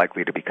 you're as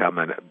likely to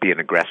be an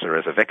aggressor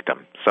as a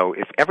victim. So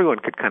if everyone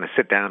could kind of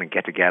sit down and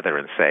get together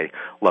and say,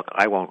 "Look,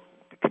 I won't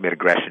commit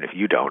aggression if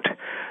you don't,"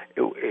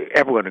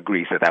 everyone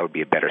agrees that would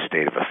be a better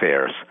state of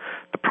affairs.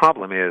 The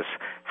problem is,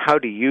 how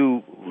do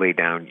you lay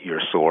down your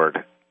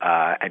sword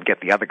and get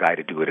the other guy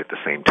to do it at the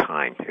same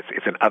time?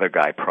 It's an other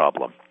guy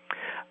problem.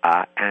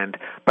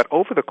 But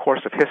over the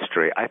course of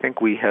history, I think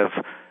we have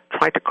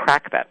tried to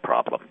crack that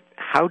problem.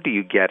 How do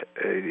you get,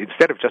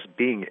 instead of just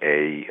being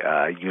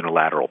a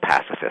unilateral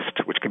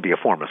pacifist, which can be a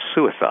form of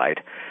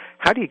suicide,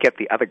 how do you get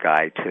the other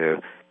guy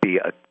to be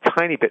a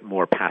tiny bit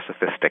more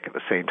pacifistic at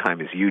the same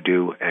time as you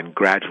do and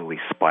gradually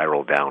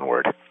spiral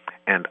downward?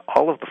 And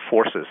all of the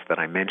forces that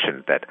I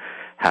mentioned that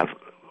have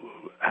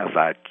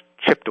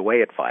chipped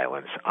away at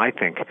violence, I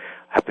think,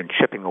 have been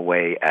chipping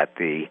away at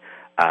the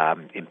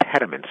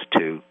impediments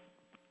to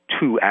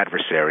two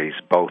adversaries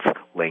both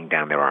laying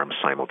down their arms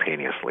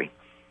simultaneously.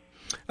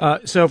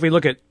 So if we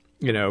look at,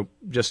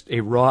 just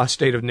a raw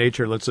state of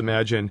nature, let's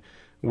imagine,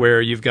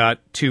 where you've got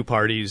two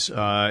parties,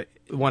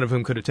 one of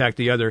whom could attack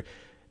the other,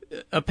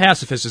 a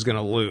pacifist is going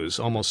to lose,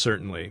 almost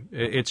certainly.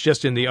 It's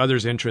just in the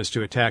other's interest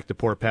to attack the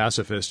poor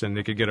pacifist, and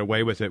they could get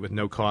away with it with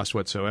no cost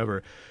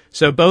whatsoever.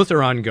 So both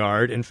are on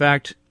guard. In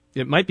fact,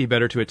 it might be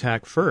better to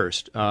attack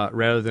first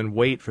rather than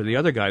wait for the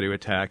other guy to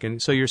attack.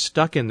 And so you're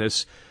stuck in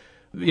this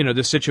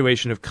the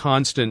situation of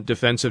constant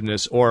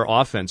defensiveness or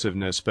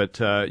offensiveness, but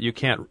you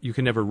can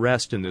never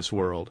rest in this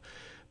world.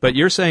 But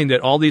you're saying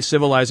that all these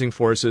civilizing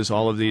forces,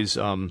 all of these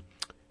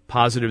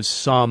positive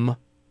sum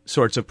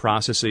sorts of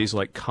processes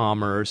like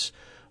commerce,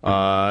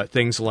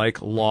 things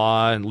like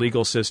law and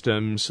legal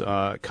systems,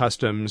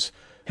 customs,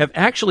 have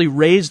actually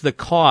raised the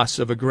costs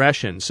of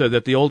aggression so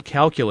that the old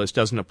calculus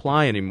doesn't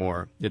apply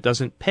anymore. It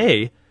doesn't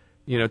pay,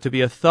 to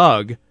be a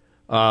thug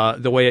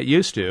the way it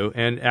used to.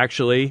 And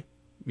actually,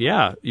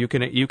 you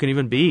can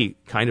even be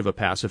kind of a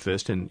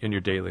pacifist in your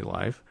daily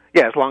life.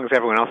 Yeah, as long as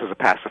everyone else is a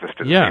pacifist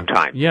at the same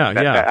time.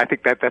 I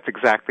think that's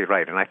exactly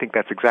right. And I think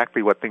that's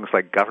exactly what things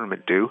like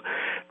government do.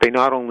 They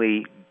not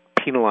only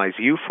penalize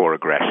you for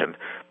aggression,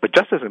 but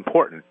just as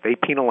important, they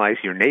penalize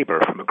your neighbor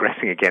from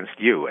aggressing against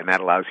you, and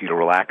that allows you to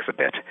relax a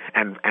bit,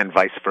 and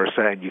vice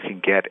versa, and you can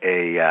get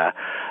a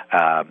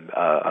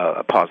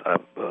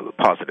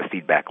positive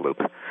feedback loop.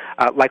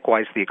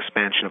 Likewise, the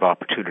expansion of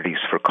opportunities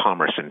for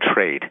commerce and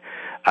trade.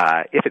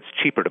 If it's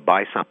cheaper to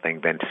buy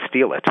something than to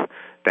steal it,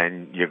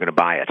 then you're going to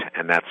buy it,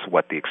 and that's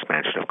what the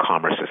expansion of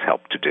commerce has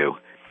helped to do.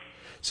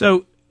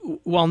 So,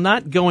 while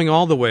not going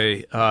all the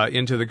way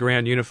into the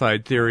grand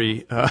unified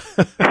theory,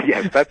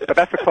 yes, but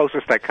that's the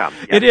closest I come.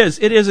 Yes.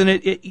 It is,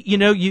 and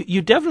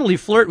you definitely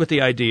flirt with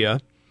the idea,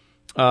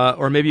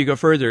 or maybe you go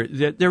further,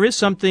 that there is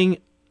something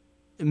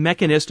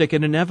mechanistic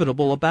and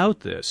inevitable about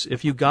this.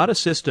 If you got a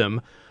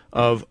system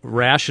of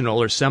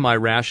rational or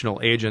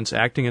semi-rational agents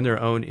acting in their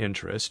own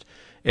interest,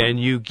 and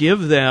you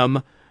give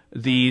them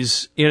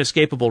these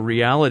inescapable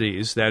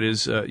realities, that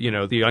is,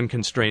 the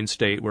unconstrained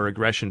state where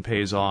aggression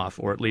pays off,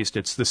 or at least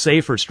it's the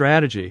safer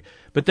strategy.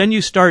 But then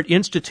you start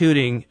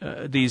instituting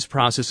these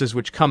processes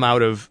which come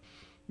out of,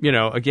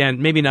 again,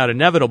 maybe not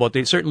inevitable, but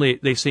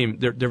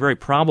they're very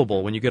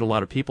probable when you get a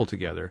lot of people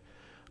together.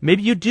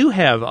 Maybe you do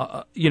have,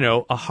 a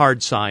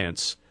hard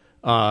science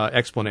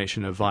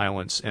explanation of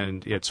violence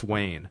and its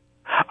wane.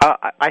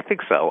 I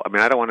think so. I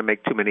mean, I don't want to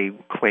make too many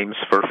claims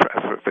for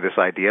this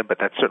idea, but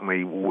that's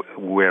certainly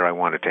where I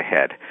wanted to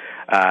head.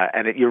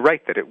 And you're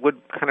right that it would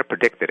kind of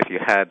predict that if you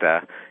had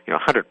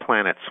 100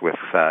 planets with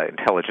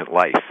intelligent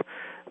life,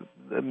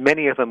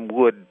 many of them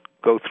would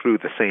go through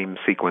the same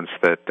sequence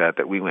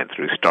that we went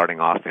through, starting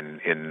off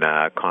in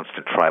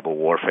constant tribal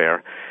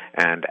warfare,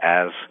 and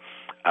as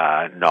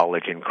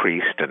knowledge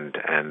increased and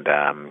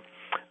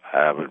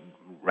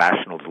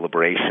rational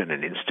deliberation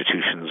and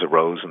institutions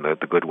arose, and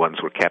the good ones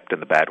were kept and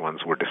the bad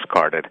ones were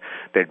discarded,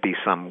 there'd be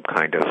some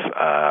kind of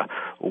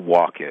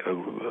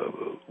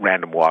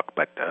random walk,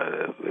 but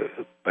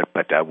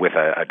with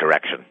a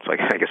direction. So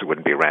I guess it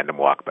wouldn't be a random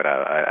walk, but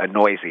a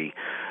noisy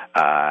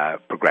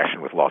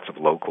progression with lots of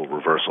local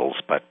reversals,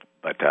 but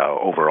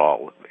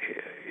overall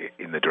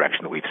in the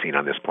direction that we've seen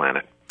on this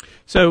planet.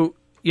 So,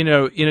 in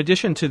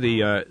addition to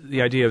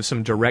the idea of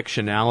some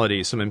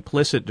directionality, some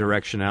implicit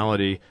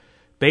directionality,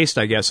 based,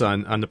 I guess,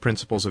 on the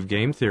principles of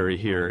game theory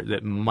here,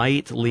 that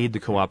might lead to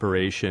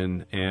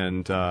cooperation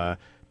and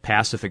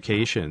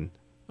pacification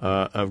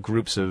of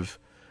groups of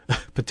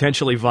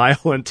potentially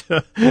violent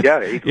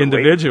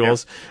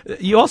individuals.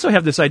 You also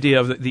have this idea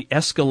of the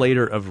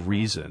escalator of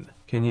reason.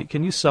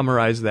 Can you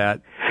summarize that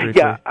briefly?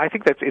 Yeah, I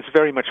think that it's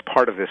very much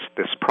part of this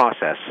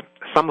process,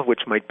 some of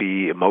which might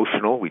be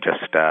emotional. We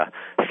just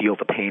feel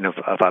the pain of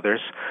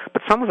others.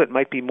 But some of it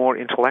might be more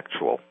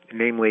intellectual,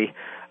 namely,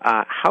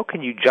 how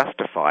can you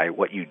justify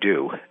what you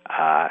do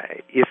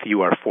if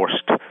you are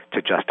forced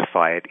to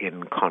justify it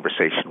in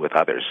conversation with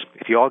others?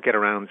 If you all sit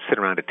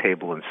around a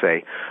table and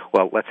say,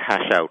 well, let's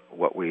hash out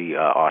what we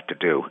ought to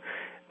do,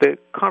 the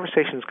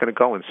conversation is going to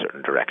go in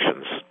certain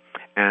directions.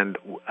 And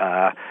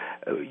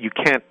you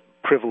can't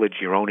privilege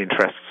your own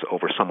interests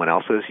over someone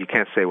else's. You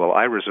can't say, well,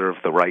 I reserve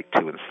the right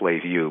to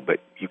enslave you, but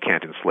you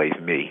can't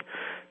enslave me.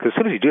 Because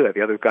as soon as you do that,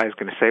 the other guy is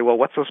going to say, well,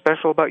 what's so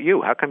special about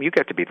you? How come you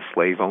get to be the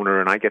slave owner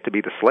and I get to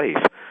be the slave?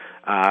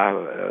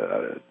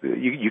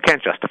 You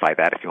can't justify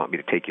that if you want me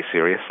to take you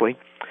seriously.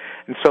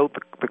 And so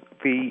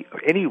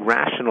any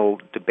rational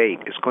debate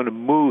is going to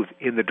move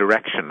in the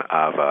direction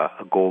of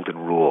a golden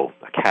rule,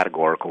 a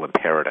categorical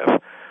imperative,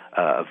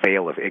 a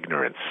veil of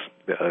ignorance,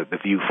 the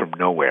view from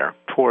nowhere,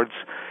 towards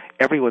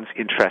everyone's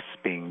interests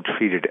being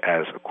treated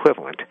as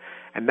equivalent.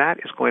 And that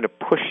is going to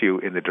push you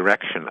in the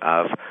direction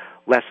of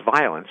less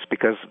violence,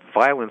 because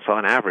violence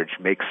on average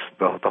makes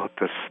the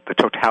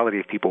totality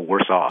of people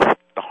worse off.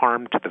 The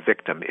harm to the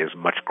victim is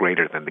much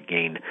greater than the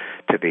gain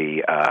to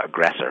the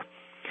aggressor.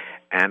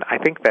 And I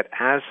think that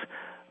as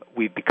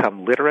we've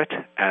become literate,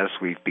 as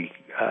we've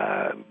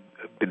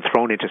been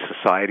thrown into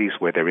societies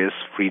where there is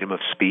freedom of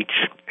speech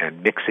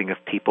and mixing of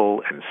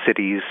people, and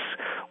cities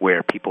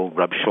where people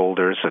rub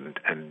shoulders,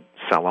 and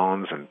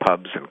salons and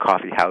pubs and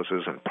coffee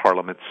houses and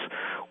parliaments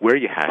where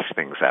you hash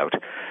things out,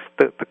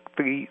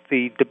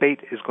 the debate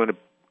is going to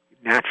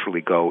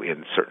naturally go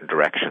in certain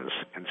directions.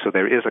 And so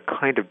there is a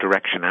kind of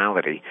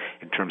directionality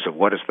in terms of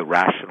what is the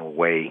rational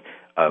way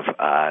of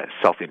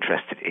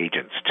self-interested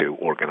agents to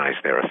organize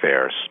their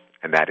affairs,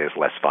 and that is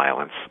less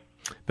violence.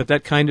 But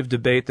that kind of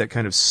debate, that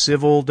kind of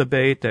civil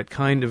debate, that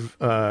kind of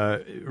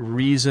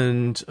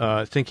reasoned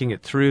thinking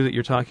it through that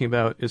you're talking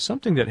about is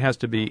something that has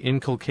to be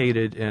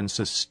inculcated and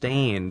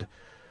sustained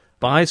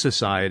by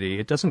society.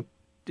 It doesn't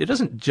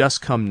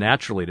just come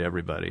naturally to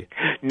everybody.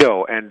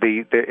 No, and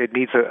it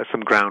needs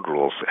some ground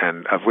rules,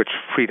 and of which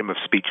freedom of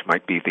speech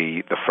might be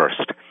the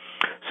first.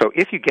 So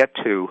if you get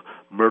to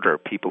murder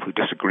people who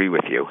disagree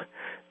with you,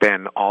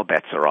 then all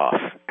bets are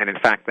off. And in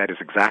fact, that is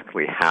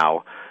exactly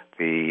how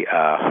the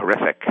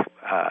horrific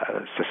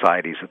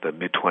societies of the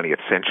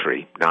mid-20th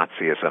century,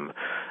 Nazism,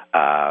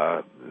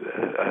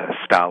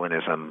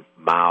 Stalinism,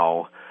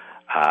 Mao,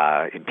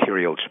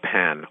 Imperial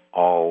Japan,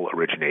 all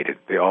originated.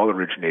 They all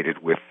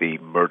originated with the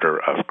murder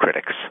of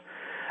critics.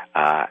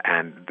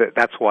 And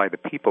that's why the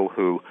people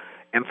who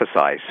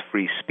emphasize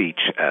free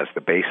speech as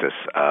the basis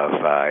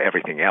of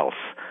everything else,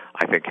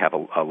 I think, have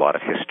a lot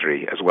of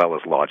history as well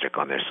as logic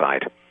on their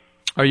side.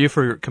 Are you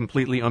for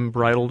completely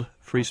unbridled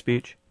free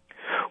speech?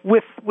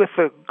 With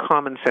the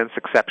common sense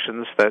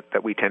exceptions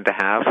that we tend to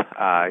have,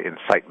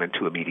 incitement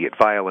to immediate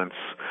violence,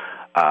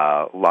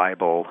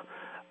 libel,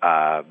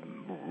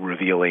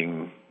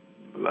 revealing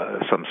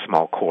some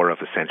small core of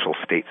essential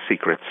state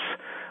secrets.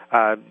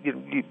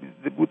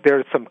 There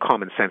are some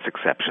common sense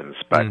exceptions,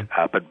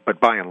 but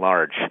by and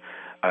large,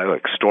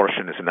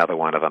 extortion is another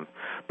one of them.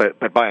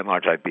 But by and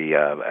large, I'd be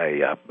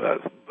a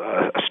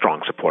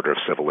strong supporter of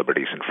civil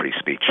liberties and free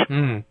speech.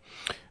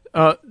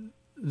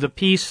 The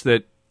piece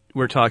that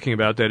we're talking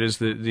about, that is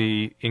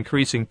the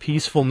increasing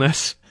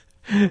peacefulness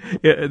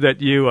that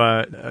you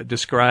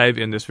describe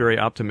in this very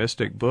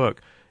optimistic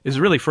book, is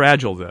really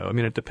fragile, though. I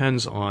mean, it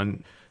depends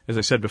on, as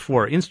I said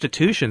before,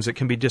 institutions that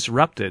can be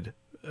disrupted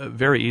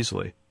very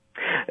easily.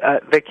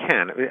 They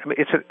can. I mean,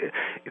 it's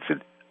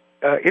an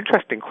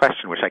interesting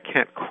question, which I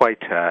can't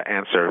quite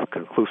answer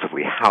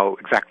conclusively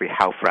exactly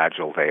how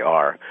fragile they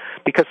are,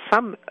 because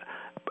some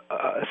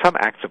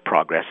acts of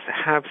progress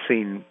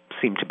seem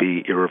to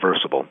be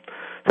irreversible.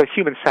 So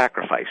human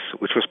sacrifice,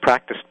 which was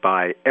practiced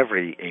by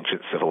every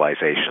ancient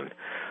civilization,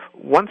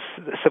 once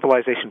the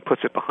civilization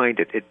puts it behind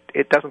it,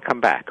 it doesn't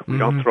come back. We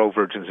don't throw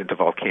virgins into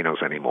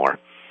volcanoes anymore.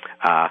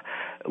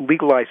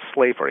 Legalized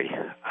slavery.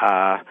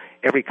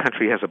 Every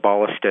country has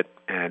abolished it,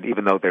 and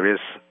even though there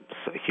is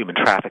human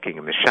trafficking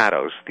in the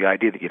shadows, the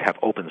idea that you'd have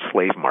open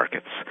slave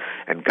markets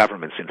and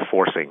governments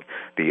enforcing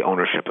the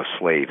ownership of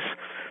slaves,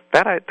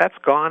 that's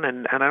gone,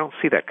 and I don't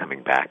see that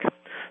coming back.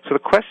 So the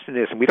question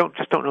is, and we don't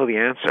know the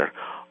answer,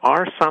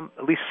 are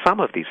at least some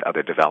of these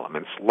other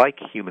developments, like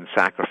human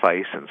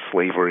sacrifice and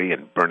slavery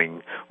and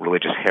burning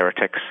religious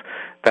heretics,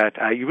 that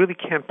you really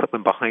can't put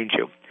them behind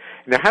you.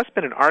 And there has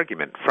been an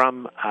argument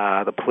from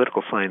the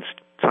political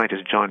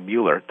scientist John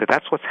Mueller that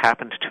that's what's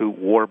happened to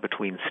war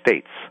between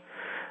states,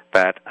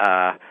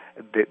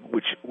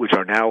 which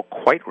are now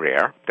quite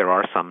rare. There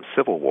are some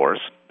civil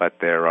wars, but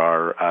there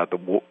are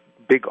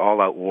big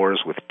all-out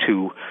wars with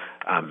two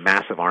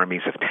massive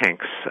armies of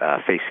tanks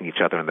facing each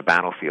other in the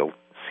battlefield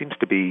seems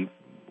to be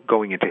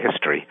going into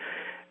history.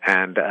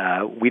 And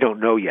we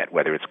don't know yet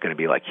whether it's going to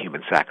be like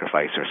human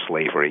sacrifice or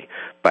slavery,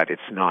 but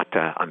it's not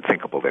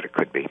unthinkable that it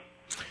could be.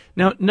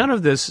 Now, none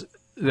of this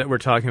that we're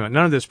talking about,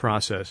 none of this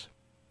process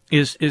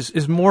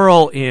is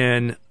moral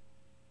in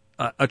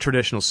a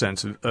traditional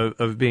sense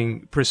of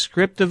being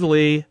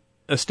prescriptively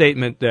a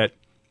statement that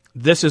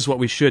this is what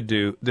we should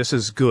do, this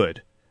is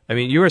good. I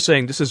mean, you are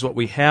saying this is what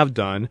we have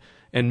done,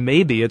 and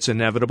maybe it's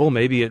inevitable,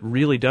 maybe it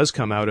really does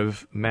come out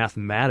of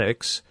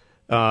mathematics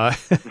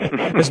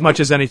as much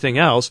as anything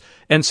else,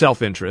 and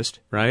self-interest,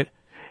 right?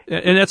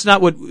 And that's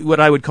not what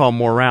I would call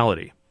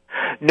morality.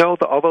 No,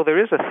 although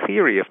there is a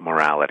theory of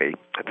morality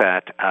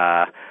that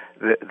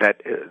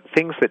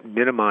things that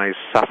minimize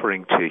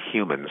suffering to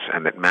humans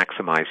and that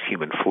maximize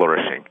human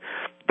flourishing,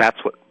 that's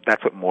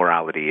what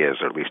morality is,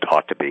 or at least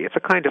ought to be. It's a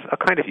kind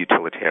of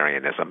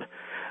utilitarianism.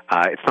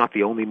 It's not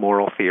the only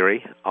moral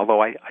theory,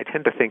 although I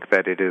tend to think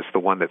that it is the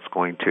one that's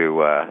going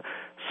to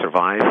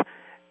survive.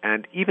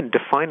 And even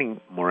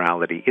defining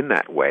morality in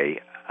that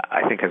way,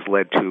 I think, has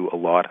led to a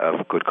lot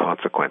of good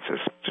consequences.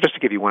 So just to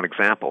give you one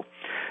example,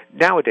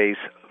 nowadays,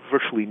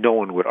 virtually no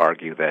one would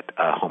argue that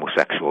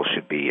homosexuals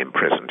should be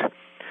imprisoned.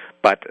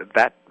 But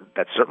that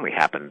certainly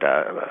happened,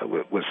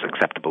 was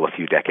acceptable a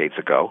few decades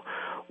ago.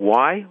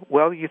 Why?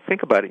 Well, you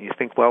think about it and you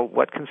think, well,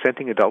 what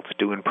consenting adults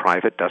do in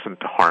private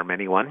doesn't harm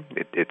anyone.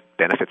 It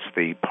benefits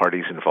the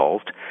parties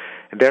involved.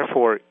 And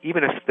therefore,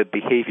 even if the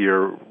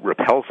behavior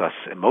repels us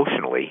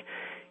emotionally,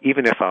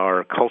 even if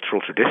our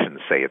cultural traditions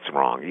say it's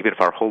wrong, even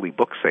if our holy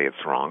books say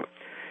it's wrong,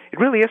 it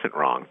really isn't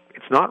wrong.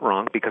 It's not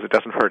wrong because it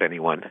doesn't hurt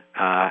anyone.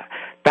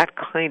 That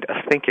kind of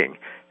thinking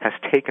has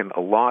taken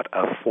a lot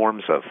of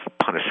forms of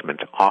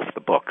punishment off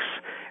the books,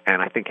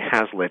 and I think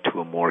has led to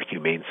a more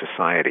humane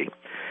society.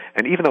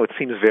 And even though it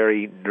seems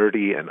very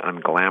nerdy and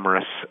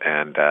unglamorous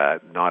and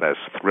not as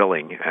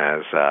thrilling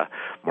as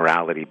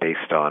morality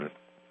based on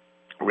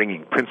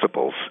ringing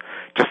principles,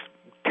 just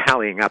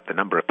tallying up the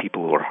number of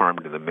people who are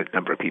harmed and the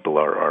number of people who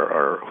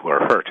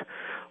are hurt,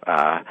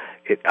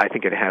 I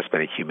think it has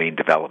been a humane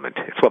development.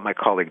 It's what my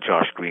colleague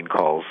Josh Green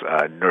calls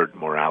nerd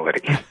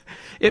morality.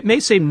 It may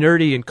seem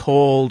nerdy and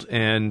cold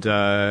and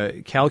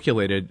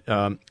calculated,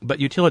 but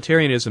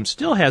utilitarianism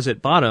still has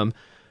at bottom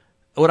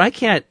what I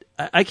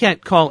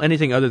can't call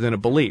anything other than a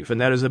belief, and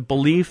that is a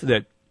belief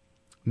that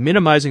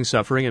minimizing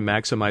suffering and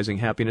maximizing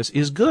happiness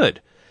is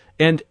good,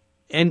 and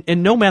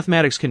no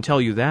mathematics can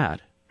tell you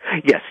that.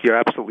 Yes, you're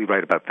absolutely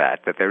right about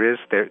that. That there is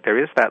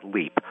that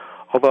leap,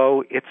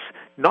 although it's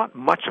not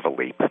much of a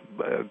leap.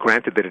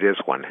 Granted that it is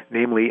one.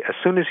 Namely, as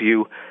soon as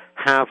you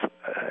have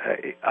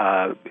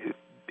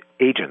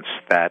agents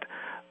that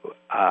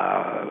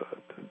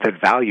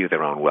value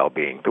their own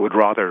well-being, that would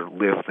rather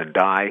live than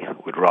die,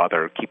 would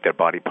rather keep their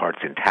body parts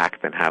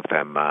intact than have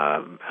them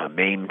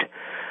maimed.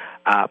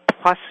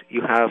 Plus,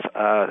 you have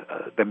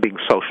them being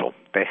social.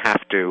 They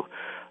have to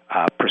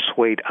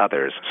persuade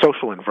others,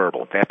 social and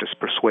verbal. They have to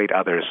persuade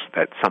others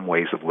that some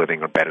ways of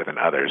living are better than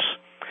others.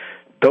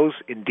 Those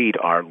indeed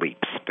are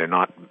leaps. They're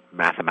not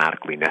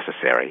mathematically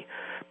necessary.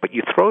 But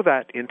you throw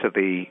that into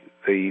the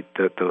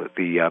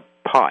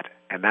pot,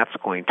 and that's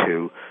going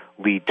to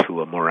lead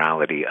to a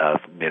morality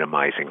of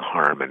minimizing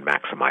harm and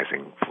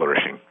maximizing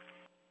flourishing.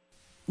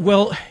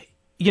 Well,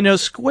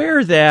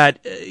 square that,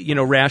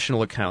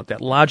 rational account,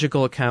 that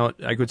logical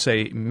account, I could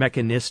say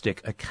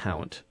mechanistic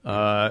account,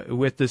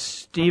 with the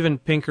Steven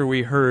Pinker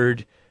we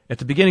heard at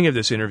the beginning of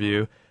this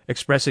interview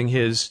expressing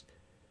his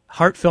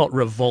heartfelt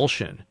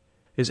revulsion,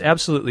 his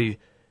absolutely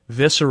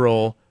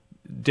visceral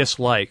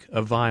dislike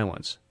of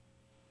violence.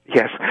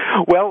 Yes.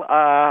 Well,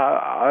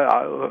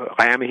 I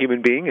am a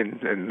human being,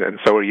 and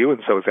so are you,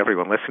 and so is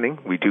everyone listening.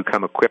 We do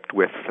come equipped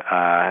with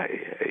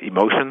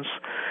emotions.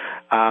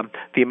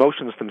 The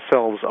emotions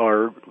themselves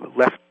are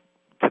left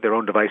to their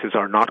own devices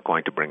are not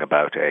going to bring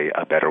about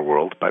a better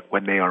world, but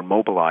when they are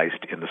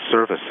mobilized in the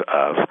service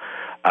of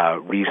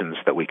reasons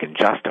that we can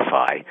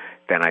justify,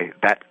 then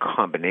that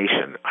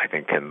combination, I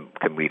think,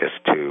 can lead us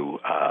to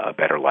a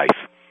better life.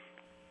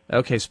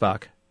 Okay,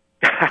 Spock.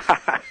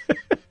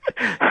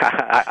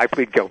 I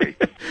plead guilty.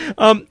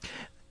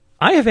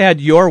 I have had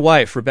your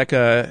wife,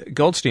 Rebecca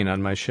Goldstein,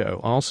 on my show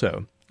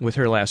also with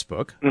her last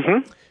book.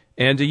 Mm-hmm.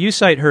 And you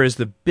cite her as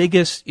the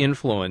biggest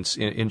influence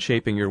in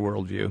shaping your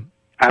worldview.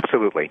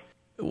 Absolutely.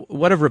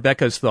 What of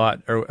Rebecca's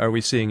thought are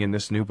we seeing in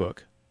this new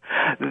book?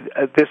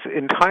 This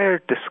entire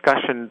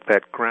discussion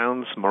that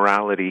grounds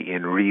morality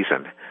in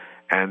reason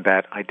and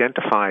that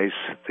identifies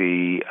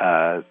the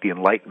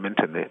Enlightenment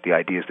and the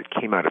ideas that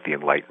came out of the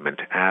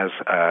Enlightenment as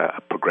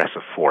a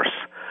progressive force,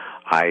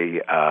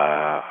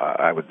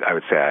 I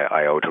would say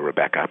I owe to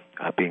Rebecca.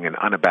 Being an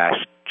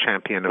unabashed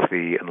champion of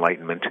the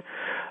Enlightenment,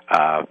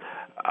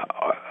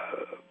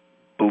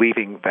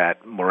 believing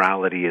that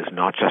morality is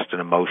not just an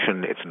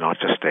emotion, it's not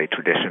just a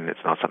tradition,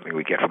 it's not something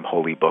we get from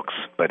holy books,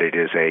 but it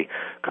is a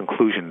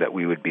conclusion that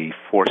we would be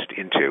forced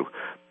into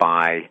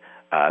by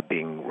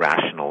being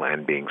rational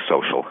and being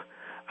social.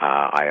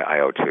 I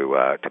owe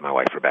to my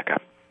wife, Rebecca.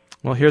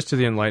 Well, here's to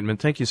the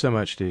Enlightenment. Thank you so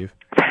much, Steve.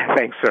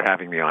 Thanks for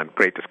having me on.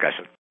 Great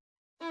discussion.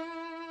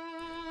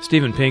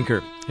 Steven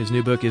Pinker. His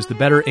new book is The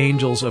Better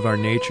Angels of Our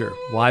Nature,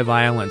 Why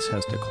Violence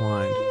Has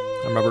Declined.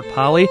 I'm Robert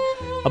Polly.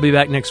 I'll be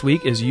back next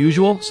week as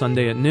usual,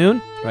 Sunday at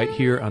noon, right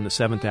here on the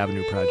 7th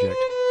Avenue Project.